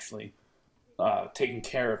into actually taking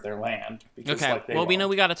care of their land. Because, Okay. Well, we know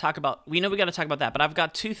we got to talk about that. But I've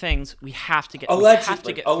got two things we have to get.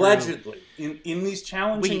 Allegedly, in these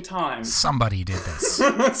challenging times, Somebody did this.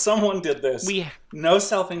 someone did this. No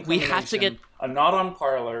self-incrimination. We have to get- a not on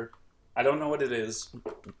Parlor. I don't know what it is.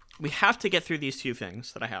 We have to get through these two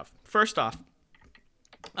things that I have. First off,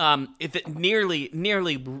 if it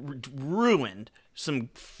nearly ruined some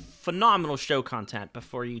phenomenal show content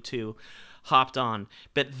before you two hopped on,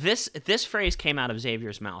 but this phrase came out of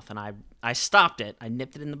Xavier's mouth, and I stopped it. I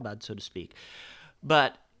nipped it in the bud, so to speak.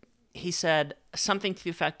 But he said something to the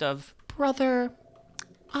effect of, "Brother,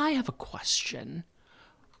 I have a question.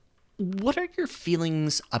 What are your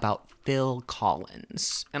feelings about Phil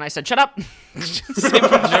Collins?" And I said, "Shut up." I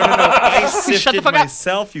sifted Shut the fuck up.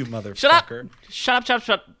 myself, you motherfucker. Shut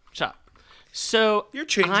up. So You're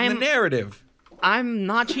changing the narrative. I'm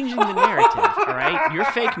not changing the narrative, all right? You're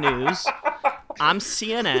fake news. I'm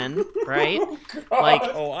CNN, right?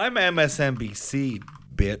 Oh, I'm MSNBC,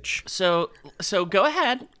 bitch. So go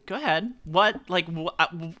ahead. What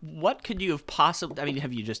could you have possibly? I mean,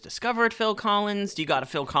 have you just discovered Phil Collins? Do you got a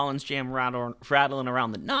Phil Collins jam rattling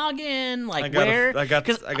around the noggin? I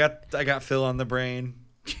got Phil on the brain.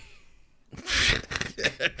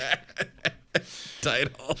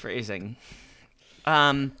 Title. Phrasing.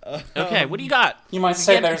 Okay, what do you got? You might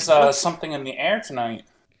say Again, there's something in the air tonight.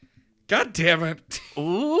 God damn it.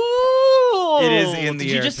 Ooh, It is in the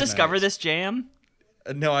Did you air just tonight. discover this jam?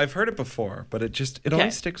 No, I've heard it before, but it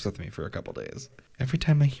always sticks with me for a couple days. Every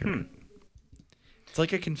time I hear it. It's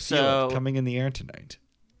like I can feel it coming in the air tonight.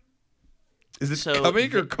 Is this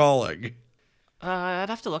coming or calling? I'd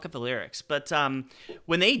have to look up the lyrics, but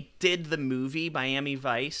when they did the movie Miami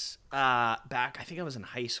Vice back, I think I was in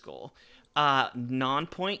high school.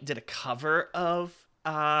 Nonpoint did a cover of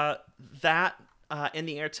that in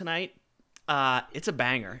the air tonight. It's a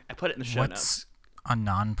banger. I put it in the show notes. What's a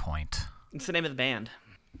non-point? It's the name of the band.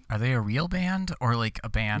 Are they a real band or like a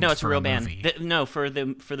band? No, it's a for real movie? band. No, for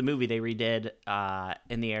the movie they redid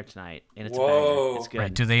in the air tonight, and it's a Whoa. banger. It's good.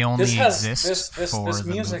 Right? Do they only exist for this the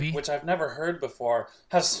music, movie? which I've never heard before,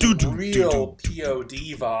 has some real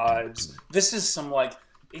POD vibes. This is some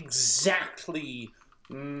exactly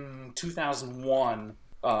 2001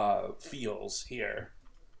 feels here.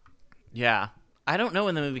 Yeah, I don't know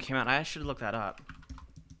when the movie came out. I should look that up.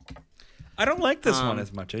 I don't like this one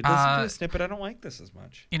as much. I listened to a snippet. I don't like this as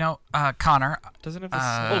much. You know, Connor, Doesn't have this.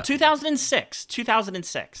 Oh, 2006.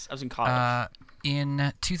 2006. I was in college.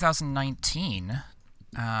 in 2019,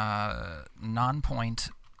 Nonpoint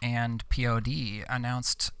and POD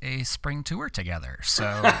announced a spring tour together. So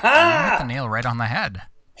you hit the nail right on the head.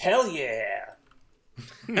 Hell yeah!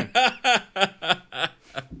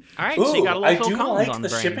 All right, so you got a I little do Phil Collins like on the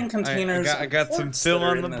brain. shipping containers. I got some ports Phil that are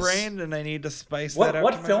on the in this. brain, and I need to spice that up.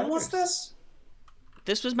 What to my film was burgers. this?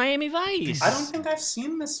 This was Miami Vice. I don't think I've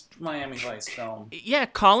seen this Miami Vice film. Yeah,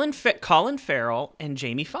 Colin Farrell and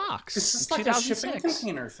Jamie Foxx. This is like a 2006. shipping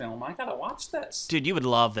container film. I gotta watch this. Dude, you would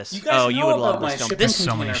love this. You guys you know would about love my this film. shipping This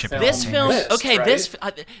so many container shipping This film, list, okay,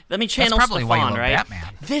 right? let me channel probably why you Stefan, love right?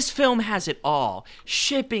 Batman. This film has it all.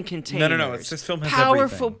 Shipping containers. No. This film has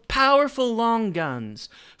everything. Powerful long guns.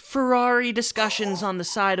 Ferrari discussions on the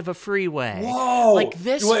side of a freeway. Whoa! Like,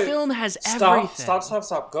 this Wait, film has everything.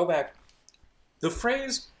 Stop. Go back. The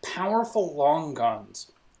phrase "powerful long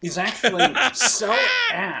guns" is actually so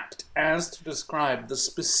apt as to describe the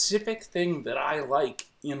specific thing that I like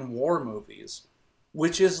in war movies,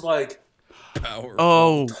 which is Powerful.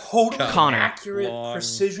 Oh, Totally Connor. accurate Long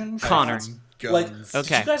precision Connor. shots. Guns. Like,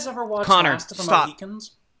 Okay. did you guys ever watch Connor, Last of the stop.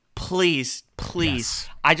 Mohicans? please. Yes.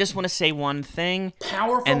 I just want to say one thing.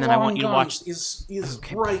 Powerful And then Long I want you to Guns watch- is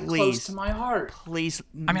Okay, right close please. to my heart. Please,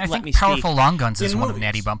 I mean, I let think me Powerful speak. Long Guns is In one of movies.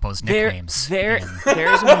 Natty Bumppo's nicknames. There's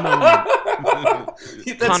a moment.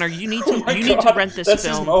 That's- Connor, you need to oh my need to God, rent this that's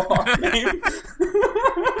film. His Mohawk name.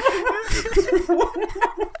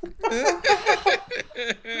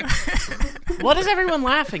 What is everyone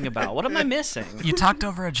laughing about? What am I missing? You talked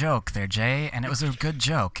over a joke there, Jay, and it was a good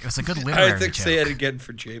joke. It was a good literary Isaac, joke. say it again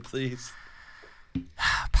for Jay, please.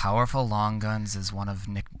 Powerful Long Guns is one of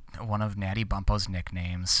Natty Bumppo's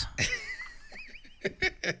nicknames.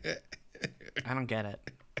 I don't get it.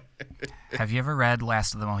 Have you ever read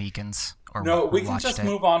Last of the Mohicans? Or No, we can watched just it?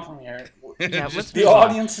 move on from here. Yeah, let's The move on.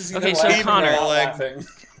 audience is either Okay, so laughing Connor- or not Like- laughing.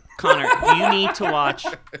 Connor, you need to watch.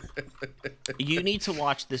 You need to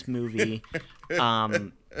watch this movie.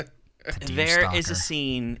 The There is Deerstalker. a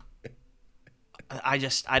scene. I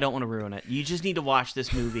don't want to ruin it. You just need to watch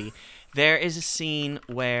this movie. There is a scene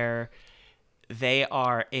where they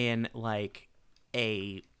are in like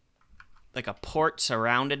a port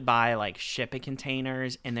surrounded by like shipping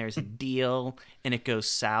containers, and there's a deal, and it goes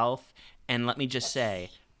south. And let me just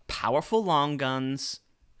say, Powerful Long Guns,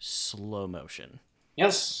 slow motion.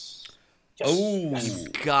 Yes. Oh.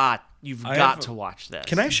 You've I got have- to watch this.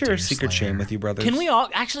 Can I share a Deer secret Slayer. shame with you, brothers? Can we all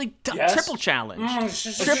actually Yes. triple challenge?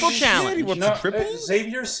 Triple Triple challenge. He wants a triple?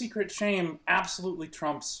 Xavier's secret shame absolutely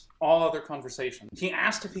trumps all other conversation. He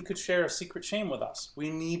asked if he could share a secret shame with us. We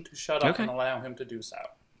need to shut up Okay. and allow him to do so.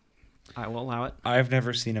 I will allow it. I've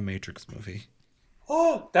never seen a Matrix movie.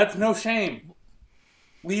 Oh, that's no shame.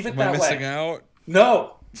 Leave it Am I that missing way. out?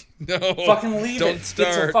 No, No. fucking leave Don't it. Start.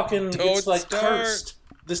 It's a fucking. Don't it's like start. cursed.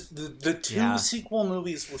 The two Yeah. sequel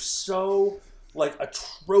movies were so like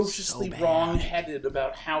atrociously So bad. wrong-headed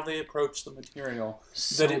about how they approached the material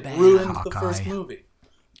So that it bad. ruined the Hawkeye. first movie.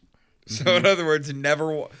 So in other words,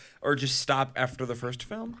 never or just stop after the first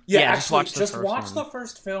film. Yeah, Yeah, actually, just just watch watch the the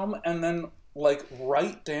first first film and then like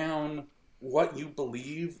write down what you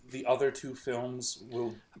believe the other two films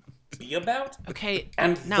will be about. Okay,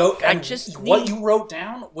 And, I and just what need- you wrote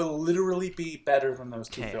down will literally be better than those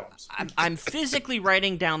two Okay, films. I'm physically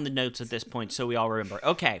writing down the notes at this point so we all remember.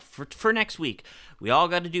 Okay, for next week, we all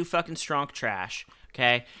got to do fucking strong trash.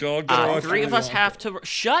 Okay, Don't get watch three of Willy us Wonka. have to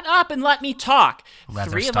shut up and let me talk. Leather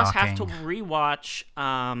Three of us have to stocking. rewatch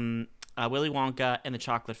Willy Wonka and the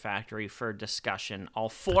Chocolate Factory for discussion. All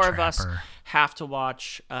four of us Trapper. have to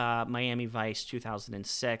watch Miami Vice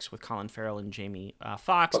 2006 with Colin Farrell and Jamie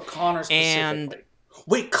Foxx. But Connor And- specifically.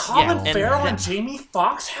 Wait, Colin and Farrell then- and Jamie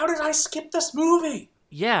Foxx? How did I skip this movie?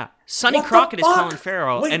 Yeah, Sonny What the Crockett is fuck? Colin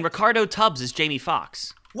Farrell, Wait. and Ricardo Tubbs is Jamie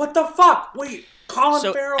Foxx. What the fuck? Wait, Colin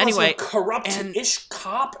So, Farrell anyway, is a corrupt-ish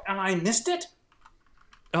cop and I missed it?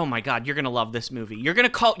 Oh my god, you're gonna love this movie. You're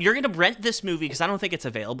gonna rent this movie because I don't think it's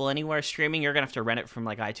available anywhere streaming. You're gonna have to rent it from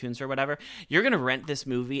like iTunes or whatever. You're gonna rent this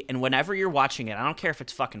movie, and whenever you're watching it, I don't care if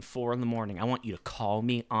it's fucking 4 a.m. I want you to call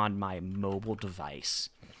me on my mobile device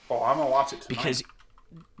Oh, I'm gonna watch it tonight.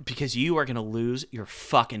 because you are gonna lose your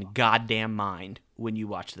fucking goddamn mind when you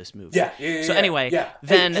watch this movie. Yeah. So anyway, yeah.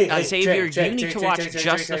 then Hey, Xavier, Jay, you need Jay, to Jay, watch Jay, Jay,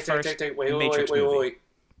 just Jay, the Jay, first Jay, wait, Matrix movie. Wait.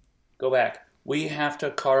 Go back. We have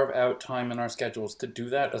to carve out time in our schedules to do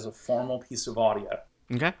that as a formal piece of audio.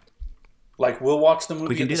 Okay. Like, we'll watch the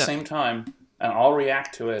movie can at do the that. same time, and I'll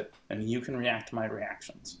react to it, and you can react to my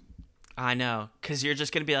reactions. I know, because you're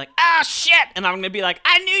just going to be like, oh, shit! And I'm going to be like,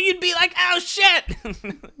 I knew you'd be like, oh, shit!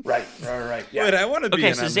 Right. Yeah. Wait, I want to be Okay,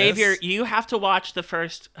 in so on Xavier, this. you have to watch the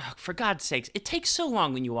first... Oh, for God's sakes, it takes so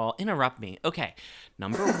long when you all interrupt me. Okay,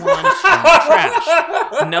 number 1, strong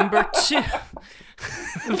trash. Number 2...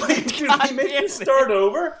 Wait, did God we make damn you it. start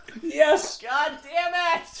over? Yes. God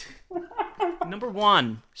damn it! Number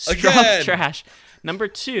 1, strong Again. trash. Number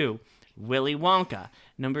 2, Willy Wonka.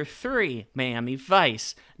 Number 3, Miami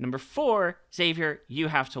Vice. Number 4, Xavier, you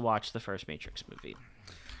have to watch the first Matrix movie.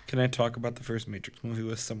 Can I talk about the first Matrix movie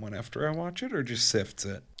with someone after I watch it, or just sift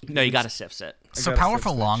it? No, you gotta sift it. So gotta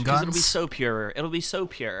Powerful fix that Long shit. 'Cause Guns. it'll be so pure. It'll be so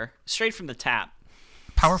pure. Straight from the tap.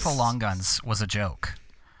 Powerful Long Guns was a joke.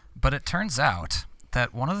 But it turns out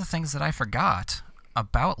that one of the things that I forgot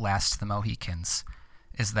about Last of the Mohicans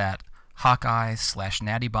is that Hawkeye /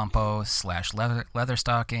 Natty Bumppo /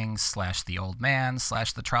 Leatherstocking / the Old Man /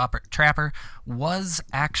 the Trapper was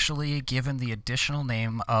actually given the additional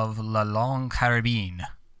name of La Longue Carabine.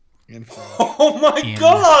 In front. Oh my In-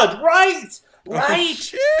 God! Right.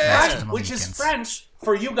 shit. Last of the Which is Mohicans. French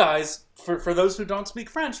for you guys. For those who don't speak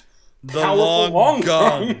French. The Powerful long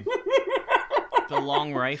gun. The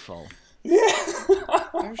long rifle. Yeah.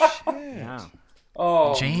 Oh shit. Yeah.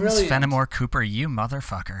 Oh, James brilliant. Fenimore Cooper, you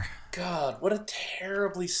motherfucker. God, what a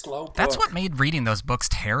terribly slow book. That's what made reading those books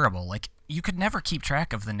terrible. Like, you could never keep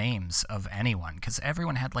track of the names of anyone because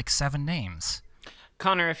everyone had like 7 names.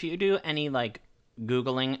 Connor, if you do any like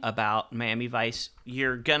Googling about Miami Vice,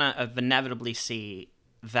 you're gonna inevitably see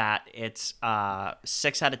that it's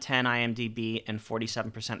 6 out of 10 IMDb and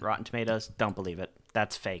 47% Rotten Tomatoes. Don't believe it.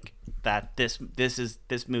 That's fake. That this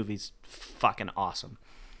movie's fucking awesome.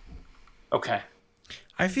 Okay.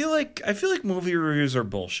 I feel like movie reviews are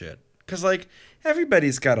bullshit. Cause like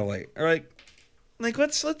everybody's gotta like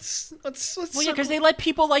let's Well, yeah, because they let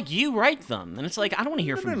people like you write them, and it's like I don't want to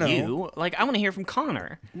hear from you. Like I want to hear from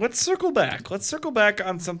Connor. Let's circle back. Let's circle back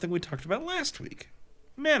on something we talked about last week.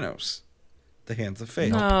 Manos, The Hands of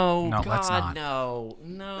Fate. No, No, God, let's not.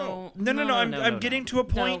 No. I'm getting to a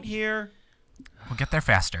point here. We'll get there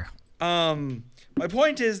faster. My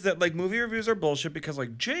point is that like movie reviews are bullshit because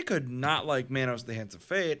like Jay could not like Manos, The Hands of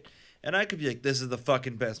Fate, and I could be like, this is the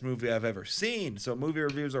fucking best movie I've ever seen. So movie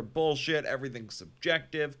reviews are bullshit. Everything's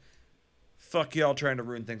subjective. Fuck y'all trying to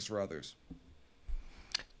ruin things for others.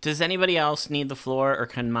 Does anybody else need the floor, or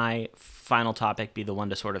can my final topic be the one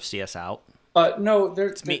to sort of see us out? No,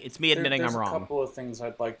 It's me admitting I'm wrong. There's a couple of things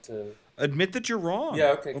I'd like to... Admit that you're wrong.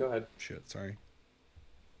 Yeah, okay, go ahead. Shit, sorry.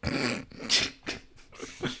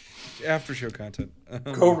 After show content.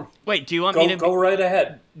 Wait, do you want me to go right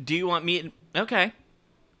ahead? Do you want me? Okay.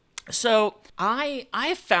 So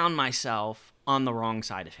I found myself on the wrong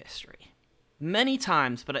side of history many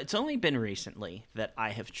times, but it's only been recently that I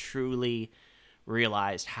have truly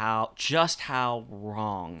realized how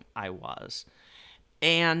wrong I was.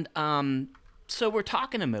 And so we're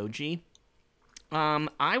talking emoji.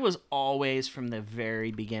 I was always from the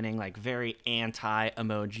very beginning like very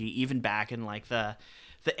anti-emoji, even back in like the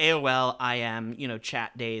AOL IM,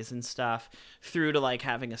 chat days and stuff, through to like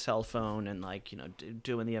having a cell phone and like,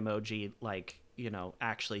 doing the emoji, like,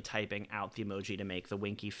 actually typing out the emoji to make the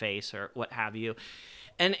winky face or what have you.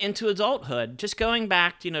 And into adulthood, just going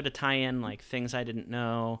back, to tie in like things I didn't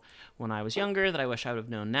know when I was younger that I wish I would have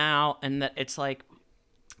known now. And that it's like,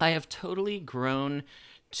 I have totally grown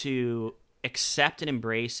to accept and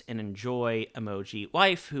embrace and enjoy emoji.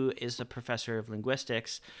 Wife, who is a professor of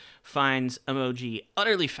linguistics, finds emoji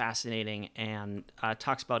utterly fascinating and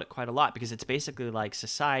talks about it quite a lot because it's basically like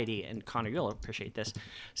society, and Connor, you'll appreciate this,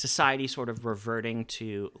 society sort of reverting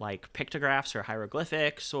to like pictographs or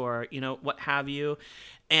hieroglyphics or, what have you.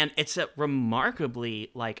 And it's a remarkably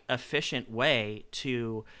like efficient way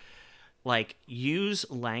to like use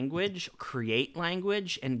language, create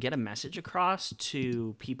language, and get a message across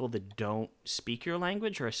to people that don't speak your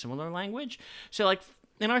language or a similar language. So like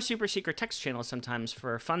in our super secret text channel, sometimes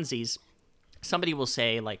for funsies, somebody will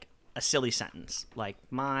say like a silly sentence, like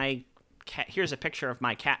my cat, here's a picture of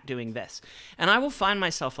my cat doing this. And I will find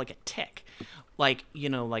myself like a tick, like,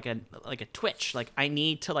 like a twitch. Like I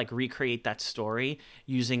need to like recreate that story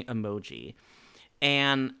using emoji.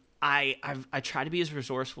 And I try to be as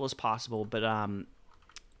resourceful as possible, but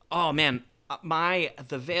oh man,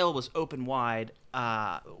 the veil was open wide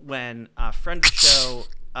when a friend of the show,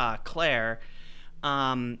 Claire,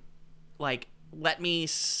 like let me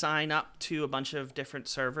sign up to a bunch of different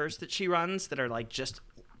servers that she runs that are like just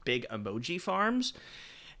big emoji farms.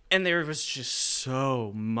 And there was just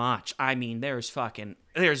so much. I mean, there's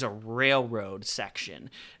a railroad section.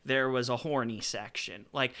 There was a horny section.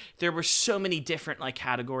 Like, there were so many different, like,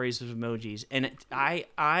 categories of emojis. And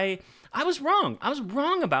I was wrong. I was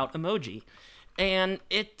wrong about emoji. And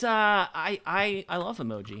I love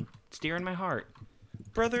emoji. It's dear in my heart.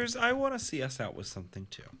 Brothers, I want to see us out with something,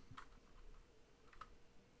 too.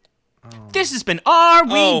 This has been Are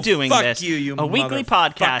We Doing fuck This? You a weekly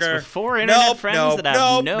podcast with 4 internet friends that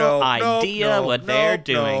have no idea what they're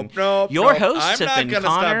doing. Your hosts have been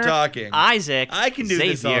Connor, Isaac, I can do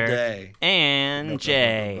this all Xavier, day. and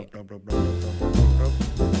Jay.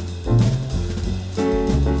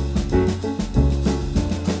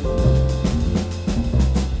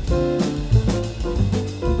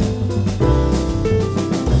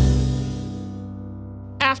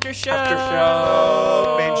 After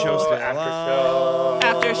show. Main show still After on. show.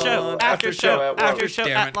 After show. After show. at After work. show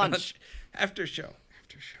Damn at it. lunch. After show.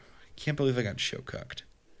 I can't believe I got show cooked.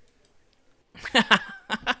 You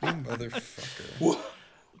motherfucker.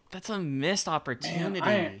 That's a missed opportunity.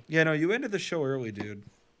 Man, Yeah, no, you ended the show early, dude.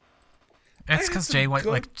 It's because some Jay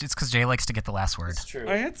good- it's because Jay likes to get the last word. It's true.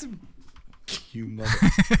 I had some. You mother.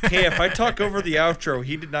 Hey, if I talk over the outro,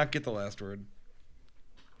 he did not get the last word.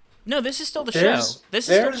 No, this is still the show. There's- This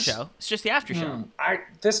is still the there's- show. It's just the after show.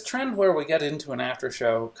 This trend where we get into an after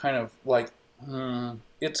show kind of like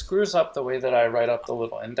it screws up the way that I write up the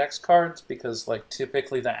little index cards because, like,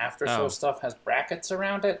 typically the after show stuff has brackets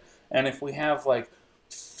around it, and if we have like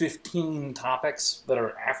 15 topics that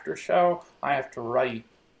are after show, I have to write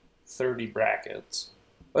 30 brackets.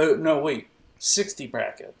 No, wait, 60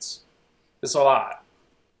 brackets. It's a lot.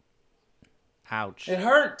 Ouch. It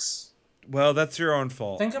hurts. Well, that's your own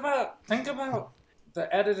fault. Think about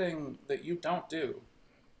the editing that you don't do,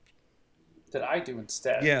 that I do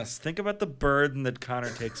instead. Yes, think about the burden that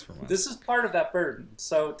Connor takes from us. This is part of that burden,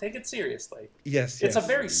 so take it seriously. Yes, It's a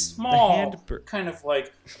very small, kind of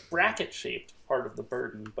like bracket-shaped part of the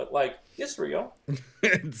burden, but like, it's real.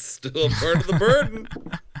 It's still a part of the burden.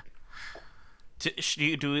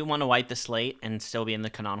 Do we want to wipe the slate and still be in the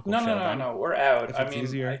canonical show? No, we're out. If it's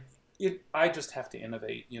easier. I just have to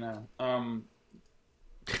innovate, you know.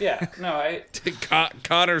 Yeah, no,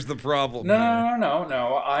 Connor's the problem. No.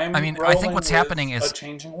 I think what's happening is a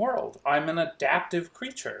changing world. I'm an adaptive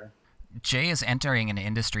creature. Jay is entering an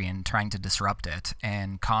industry and trying to disrupt it,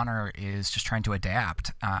 and Connor is just trying to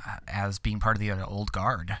adapt as being part of the old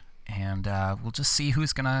guard. And we'll just see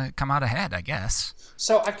who's going to come out ahead, I guess.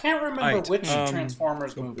 So I can't remember which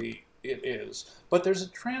Transformers movie it is, but there's a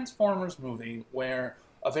Transformers movie where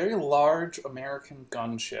a very large American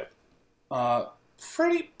gunship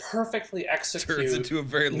pretty perfectly executes... Turns into a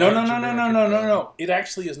very large No. It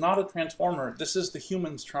actually is not a Transformer. This is the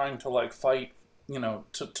humans trying to, like, fight, you know,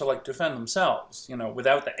 to like, defend themselves, you know,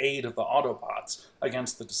 without the aid of the Autobots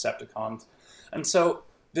against the Decepticons. And so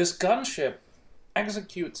this gunship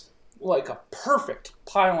executes like a perfect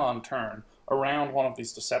pylon turn around one of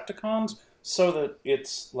these Decepticons so that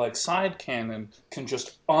its like side cannon can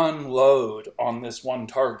just unload on this one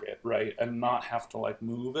target, right, and not have to like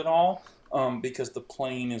move at all, because the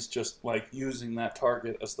plane is just like using that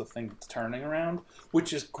target as the thing that's turning around,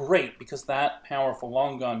 which is great because that powerful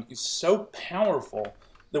long gun is so powerful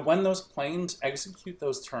that when those planes execute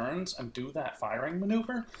those turns and do that firing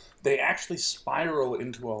maneuver, they actually spiral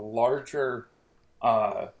into a larger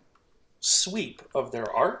sweep of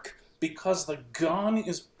their arc because the gun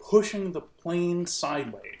is pushing the plane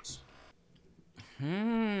sideways.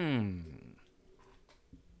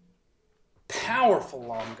 Powerful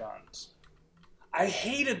long guns. I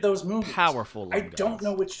hated those movies. Powerful long guns. I don't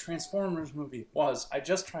know which Transformers movie it was. I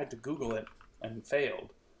just tried to Google it and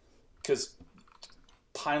failed. Because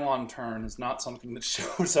pylon turn is not something that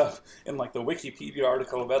shows up in like the Wikipedia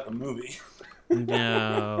article about the movie.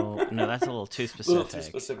 No, that's a little too specific. A little too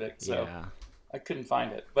specific, so yeah. I couldn't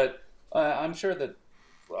find it. But I'm sure that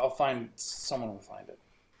someone will find it.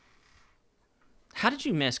 How did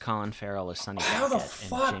you miss Colin Farrell as Sonny How the Beckett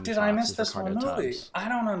fuck and did Jamie I Foxx miss as this Ricardo one movie? Tubbs? I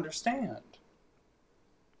don't understand.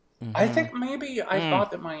 Mm-hmm. I think maybe I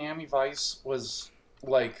thought that Miami Vice was,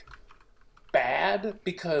 like, bad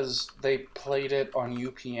because they played it on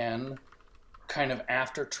UPN kind of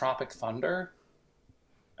after Tropic Thunder.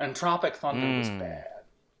 And Tropic Thunder was bad.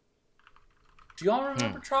 Do y'all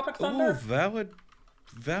remember Tropic Thunder? Ooh, valid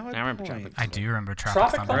I remember point. Tropic Thunder. I do remember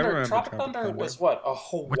Tropic Thunder. Tropic Thunder was what? A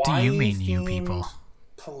Hawaii What do you mean, you people?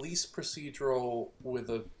 Police procedural with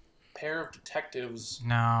a pair of detectives.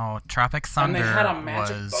 No, Tropic Thunder And they had a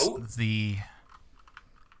magic boat?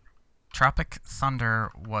 Tropic Thunder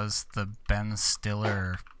was the Ben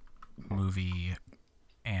Stiller movie,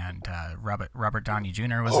 and Robert Downey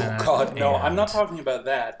Jr. was in it. Oh God, no! I'm and- not talking about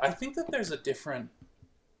that. I think that there's a different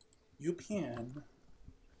UPN.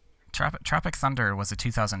 Tropic Thunder was a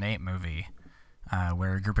 2008 movie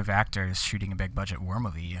where a group of actors shooting a big budget war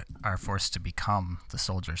movie are forced to become the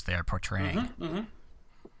soldiers they are portraying.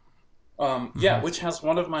 Yeah, which has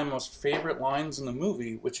one of my most favorite lines in the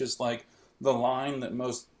movie, which is like the line that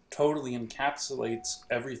most totally encapsulates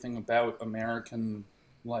everything about American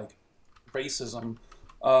like racism,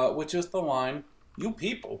 which is the line, "You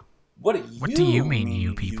people, what do you mean,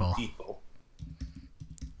 you people?"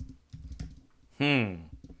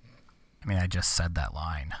 I mean, I just said that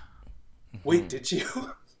line. Wait, did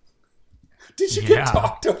you? Did you get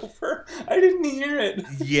talked over? I didn't hear it.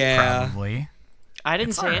 Yeah. Probably. I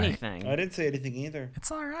didn't say all right. anything. I didn't say anything either.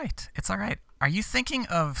 It's all right. It's all right. Are you thinking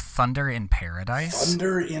of Thunder in Paradise?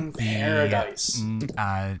 Thunder in Paradise.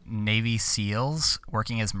 Navy SEALs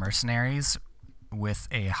working as mercenaries with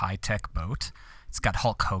a high-tech boat. It's got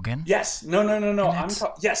Hulk Hogan. Yes. No.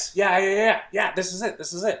 Yes. Yeah. This is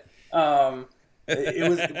it. It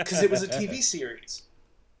was because it was a TV series.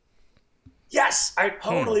 Yes, I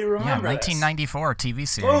totally remember. 1994 TV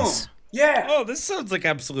series. Boom. Yeah. Oh, this sounds like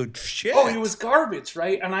absolute shit. Oh, it was garbage,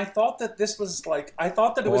 right? And I thought that this was like, I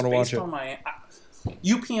thought that it was based on my...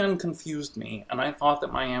 UPN confused me, and I thought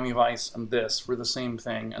that Miami Vice and this were the same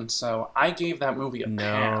thing, and so I gave that movie a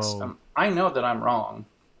pass. I know that I'm wrong.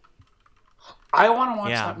 I want to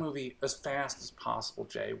watch Yeah. that movie as fast as possible,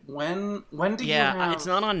 Jay. When do you Yeah, have... it's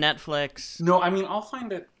not on Netflix. No, I mean, I'll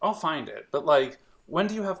find it. But, like, when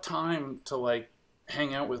do you have time to, like,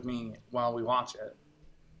 hang out with me while we watch it?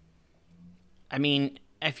 I mean,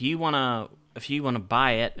 if you wanna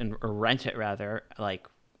buy it or rent it rather, like,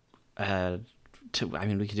 we could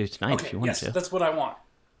do it tonight if you want yes, to. that's what I want.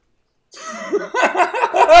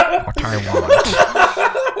 What I want.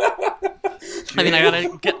 I mean,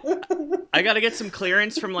 I gotta get some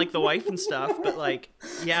clearance from like the wife and stuff, but like,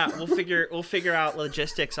 yeah, we'll figure out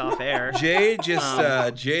logistics off air. Jay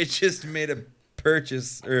just made a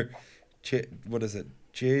purchase, or what is it?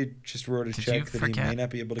 Jay just wrote a Did check you that he forget may not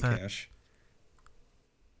be able to the- cash.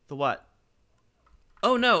 The what?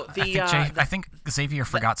 Oh no, I think Xavier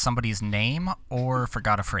forgot somebody's name or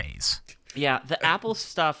forgot a phrase. yeah, the Apple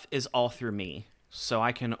stuff is all through me, so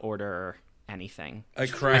I can order anything. I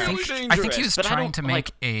cried. I think he was but I trying don't, to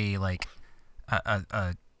make a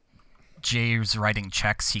Jay's writing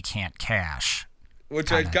checks he can't cash,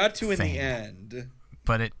 which I kinda got to in thing. the end.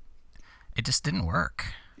 but it just didn't work.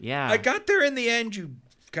 Yeah, I got there in the end, you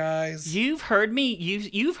guys. You've heard me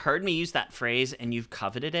use that phrase, and you've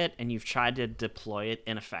coveted it, and you've tried to deploy it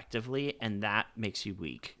ineffectively, and that makes you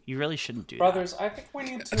weak. You really shouldn't do Brothers, I think we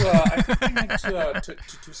need to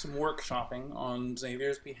do some workshopping on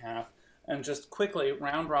Xavier's behalf, and just quickly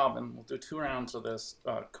round robin. We'll do 2 rounds of this.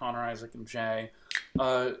 Connor, Isaac, and Jay.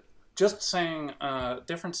 Just saying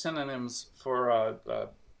different synonyms for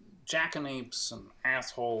jackanapes and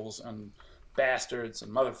assholes and bastards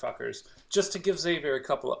and motherfuckers, just to give Xavier a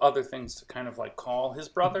couple of other things to kind of like call his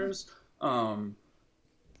brothers. Some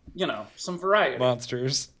variety.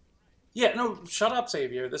 Monsters. Yeah, no, shut up,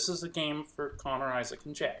 Xavier. This is a game for Connor, Isaac,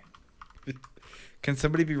 and Jay. Can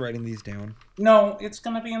somebody be writing these down? No, it's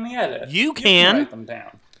going to be in the edit. You can. write them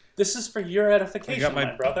down. This is for your edification, my-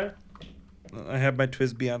 my brother. I have my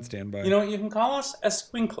Twisby on standby. You know what you can call us?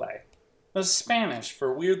 Esquinkle. That's Spanish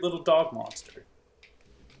for weird little dog monster.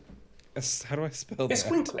 How do I spell that?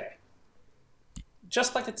 Esquinkle.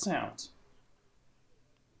 Just like it sounds.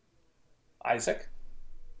 Isaac?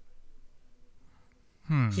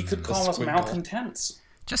 He could call us Esquinkle. malcontents.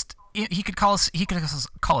 He could call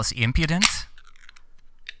us impudent.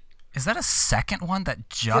 Is that a second one that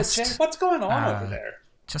Yeah, Jay, what's going on over there?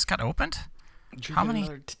 just got opened? Drink How many-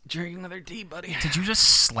 Drink another tea, buddy. Did you just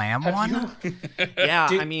slam one? Yeah,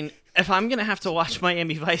 Did- I mean, if I'm gonna have to watch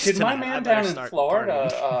Miami Vice Did my tonight, I man better down in start Florida,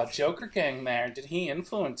 partying. Joker Gang there, did he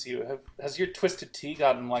influence you? Has your Twisted Tea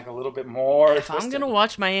gotten like a little bit more If I'm twisted? gonna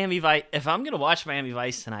watch Miami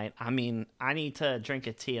Vice tonight, I mean, I need to drink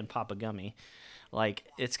a tea and pop a gummy. Like,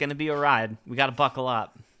 it's gonna be a ride. We gotta buckle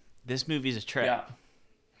up. This movie's a trip. Yeah.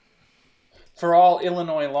 For all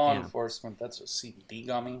Illinois law Yeah. enforcement, that's a CBD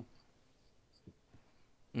gummy.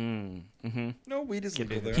 No, weed is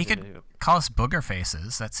legal there. He could call us booger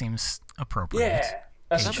faces. That seems appropriate. Yeah,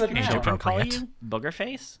 that's Age- good age now. Children call appropriate. you booger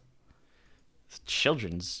face? It's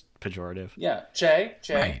children's pejorative. Yeah, Jay.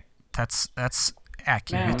 Right. That's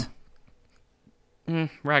accurate.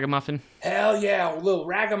 Ragamuffin. Hell yeah, little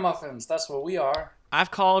ragamuffins. That's what we are. I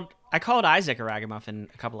called Isaac a ragamuffin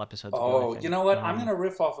a couple episodes ago. Oh, I think. you know what? I'm going to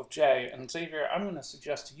riff off of Jay, and Xavier, I'm going to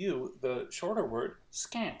suggest to you the shorter word,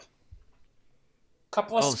 scamp.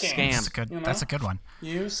 Couple of scamps. scam. That's good. You know? That's a good one.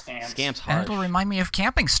 You scamps. Scamp's And harsh. it'll remind me of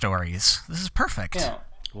camping stories. This is perfect. Yeah.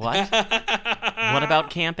 What? What about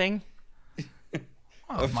camping?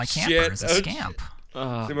 Oh, my shit. camper is a Oh, scamp. Is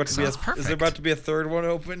there about to So be it's is perfect. there about to be a third one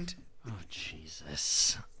opened? Oh,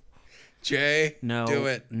 Jesus. Jay, No. do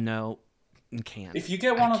it. No. You can't. If you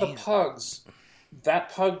get one of the can't. pugs, that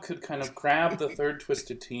pug could kind of grab the third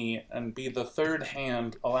Twisted Tea and be the third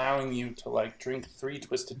hand, allowing you to like drink 3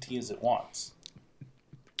 Twisted Teas at once.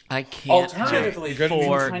 I can't. Alternatively, you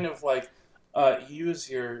for can kind of like use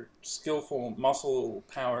your skillful muscle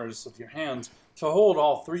powers of your hands to hold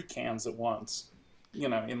all 3 cans at once, you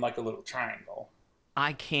know, in like a little triangle.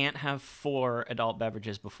 I can't have 4 adult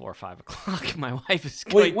beverages before 5 o'clock. My wife is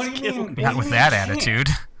Wait, going what to do you kill mean? me. Not with that Can't. attitude.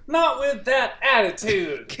 Not with that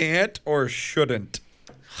attitude. Can't or shouldn't.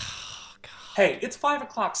 Hey, it's 5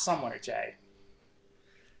 o'clock somewhere, Jay.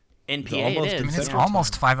 In PA almost it in is. It's Central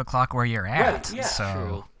almost 5 o'clock where you're at. Right, yeah, so,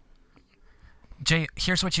 True. Jay,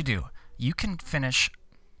 here's what you do. You can finish.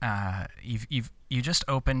 You just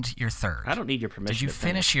opened your third. I don't need your permission. Did you to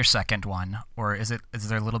finish your second one, or is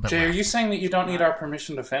there a little bit Jay, are left? you saying that you don't need our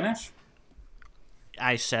permission to finish?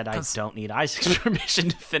 I said I 'Cause- don't need Isaac's permission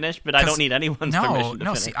to finish, but I don't need anyone's permission to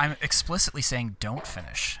No. finish. See, I'm explicitly saying don't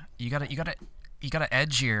finish. You gotta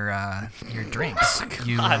edge your drinks.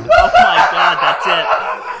 You God, oh my God, that's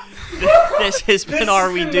it. This has been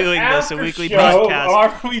Are We Doing This, a weekly show, podcast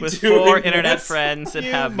Are We with Doing four internet This? friends that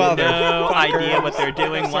You have no motherfuckers. idea what they're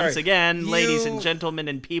doing. Sorry. Once again, ladies You- and gentlemen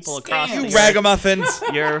and people across Stan. the You earth, ragamuffins.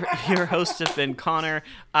 your hosts have been Connor,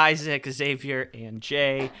 Isaac, Xavier, and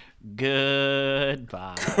Jay.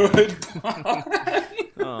 Goodbye.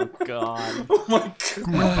 Oh, God. Oh my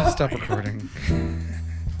god. Stop recording.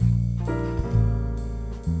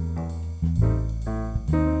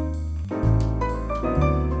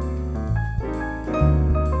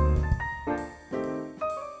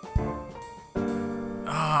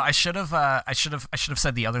 I should have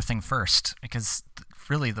said the other thing first, because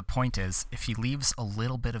really the point is, if he leaves a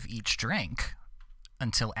little bit of each drink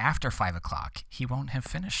until after 5 o'clock, he won't have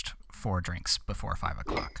finished 4 drinks before 5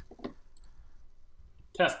 o'clock.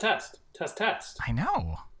 Test. I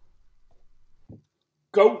know.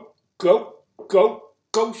 Go,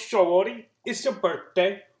 shorty. It's your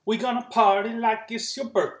birthday. We gonna party like it's your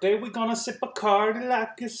birthday. We gonna sip a Cardi like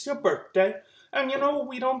it's your birthday. And you know,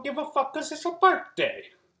 we don't give a fuck 'cause it's your birthday.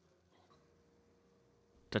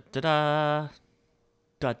 Da-da-da.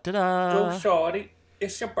 Da-da-da. Go, shorty.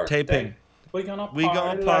 It's your birthday. Taping. We gonna We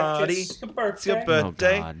gonna party. like it's your It's your birthday.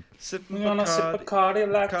 birthday. God. Sip We gonna sip a Bacardi. Cardi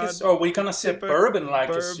like it's... Oh, we gonna sip bourbon like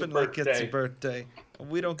it's your Bourbon like it's birthday. your birthday.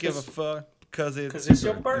 We don't give a fuck because 'Cause it's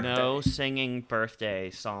your birthday. No singing birthday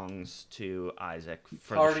songs to Isaac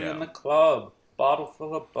for Party the show. in the club. Bottle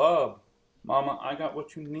full of bub. Mama, I got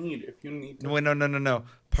what you need if you need to. Wait, no.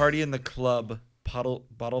 Party in the club.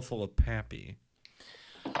 Bottle full of Pappy.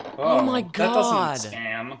 Oh my That God. doesn't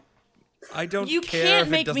scam. I don't You care can't if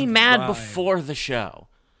it make me doesn't mad rhyme. before the show.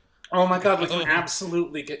 Oh my god, we can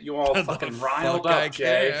absolutely get you all fucking riled Fuck, I up,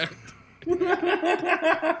 Jay.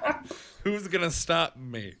 can't. Who's gonna stop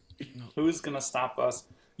me? Who's gonna stop us?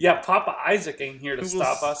 Yeah, Papa Isaac ain't here to Who will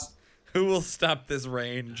stop us. Who will stop this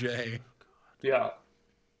rain, Jay? Yeah.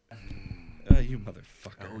 You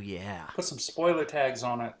motherfucker. Oh, yeah. Put some spoiler tags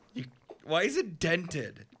on it. Why is it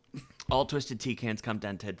dented? All Twisted Tea cans come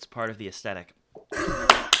dented. It's part of the aesthetic.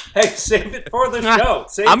 Hey, save it for the show.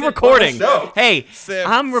 Save I'm it recording. For the show. Hey, Sips.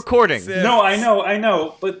 I'm recording. Sips. No, I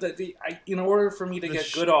know. But in order for me to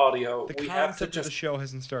get good audio, The we have to concept of the just show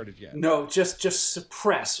hasn't started yet. no, just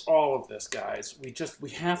suppress all of this, guys. We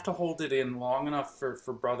have to hold it in long enough for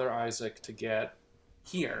Brother Isaac to get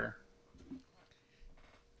here.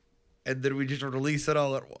 And then we just release it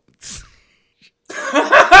all at once.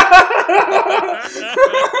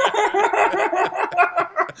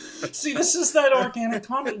 See, this is that organic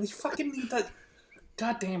content. We fucking need that.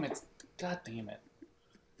 God damn it.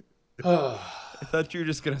 I thought you were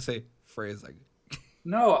just gonna say phrasing.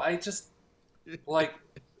 No, I just like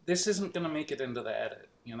this isn't gonna make it into the edit,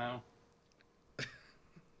 you know?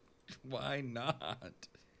 Why not?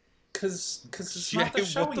 Cause it's Jay, not the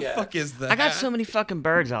show what the yet. fuck is that? I got so many fucking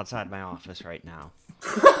birds outside my office right now.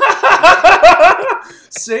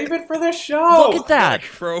 Save it for the show. Look at that.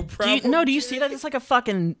 Crow Do problem. you see that? It's like a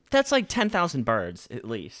fucking... That's like 10,000 birds, at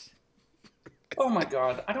least. Oh my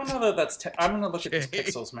god, I don't know that that's. I'm gonna look at these Jay.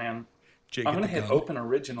 pixels, man. Jay, I'm get gonna the hit gun. open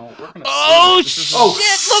original. We're gonna. Oh, is- Oh,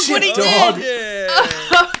 shit! Look what he shit, dog. did! Yeah.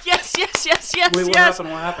 Oh, yes. Wait, what yes. happened?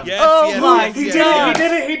 What happened? Yes, Oh yes, my yes, He yes. did God.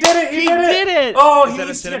 it! He did it! He did it! He did it! Oh, Is he that a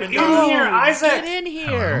needs to get cinnamon in bun? here, Isaac. Get in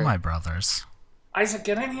here. Oh, my brothers. Isaac,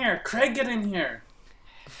 get in here. Craig, get in here.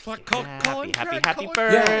 Fuck, call him Happy Craig, happy call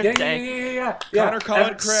him Yeah, Craig. birthday. yeah. Connor, call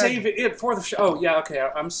it Craig. Save it for the show. Oh yeah, okay.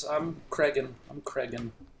 I'm Craigin'. I'm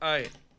Craigin'. Alright,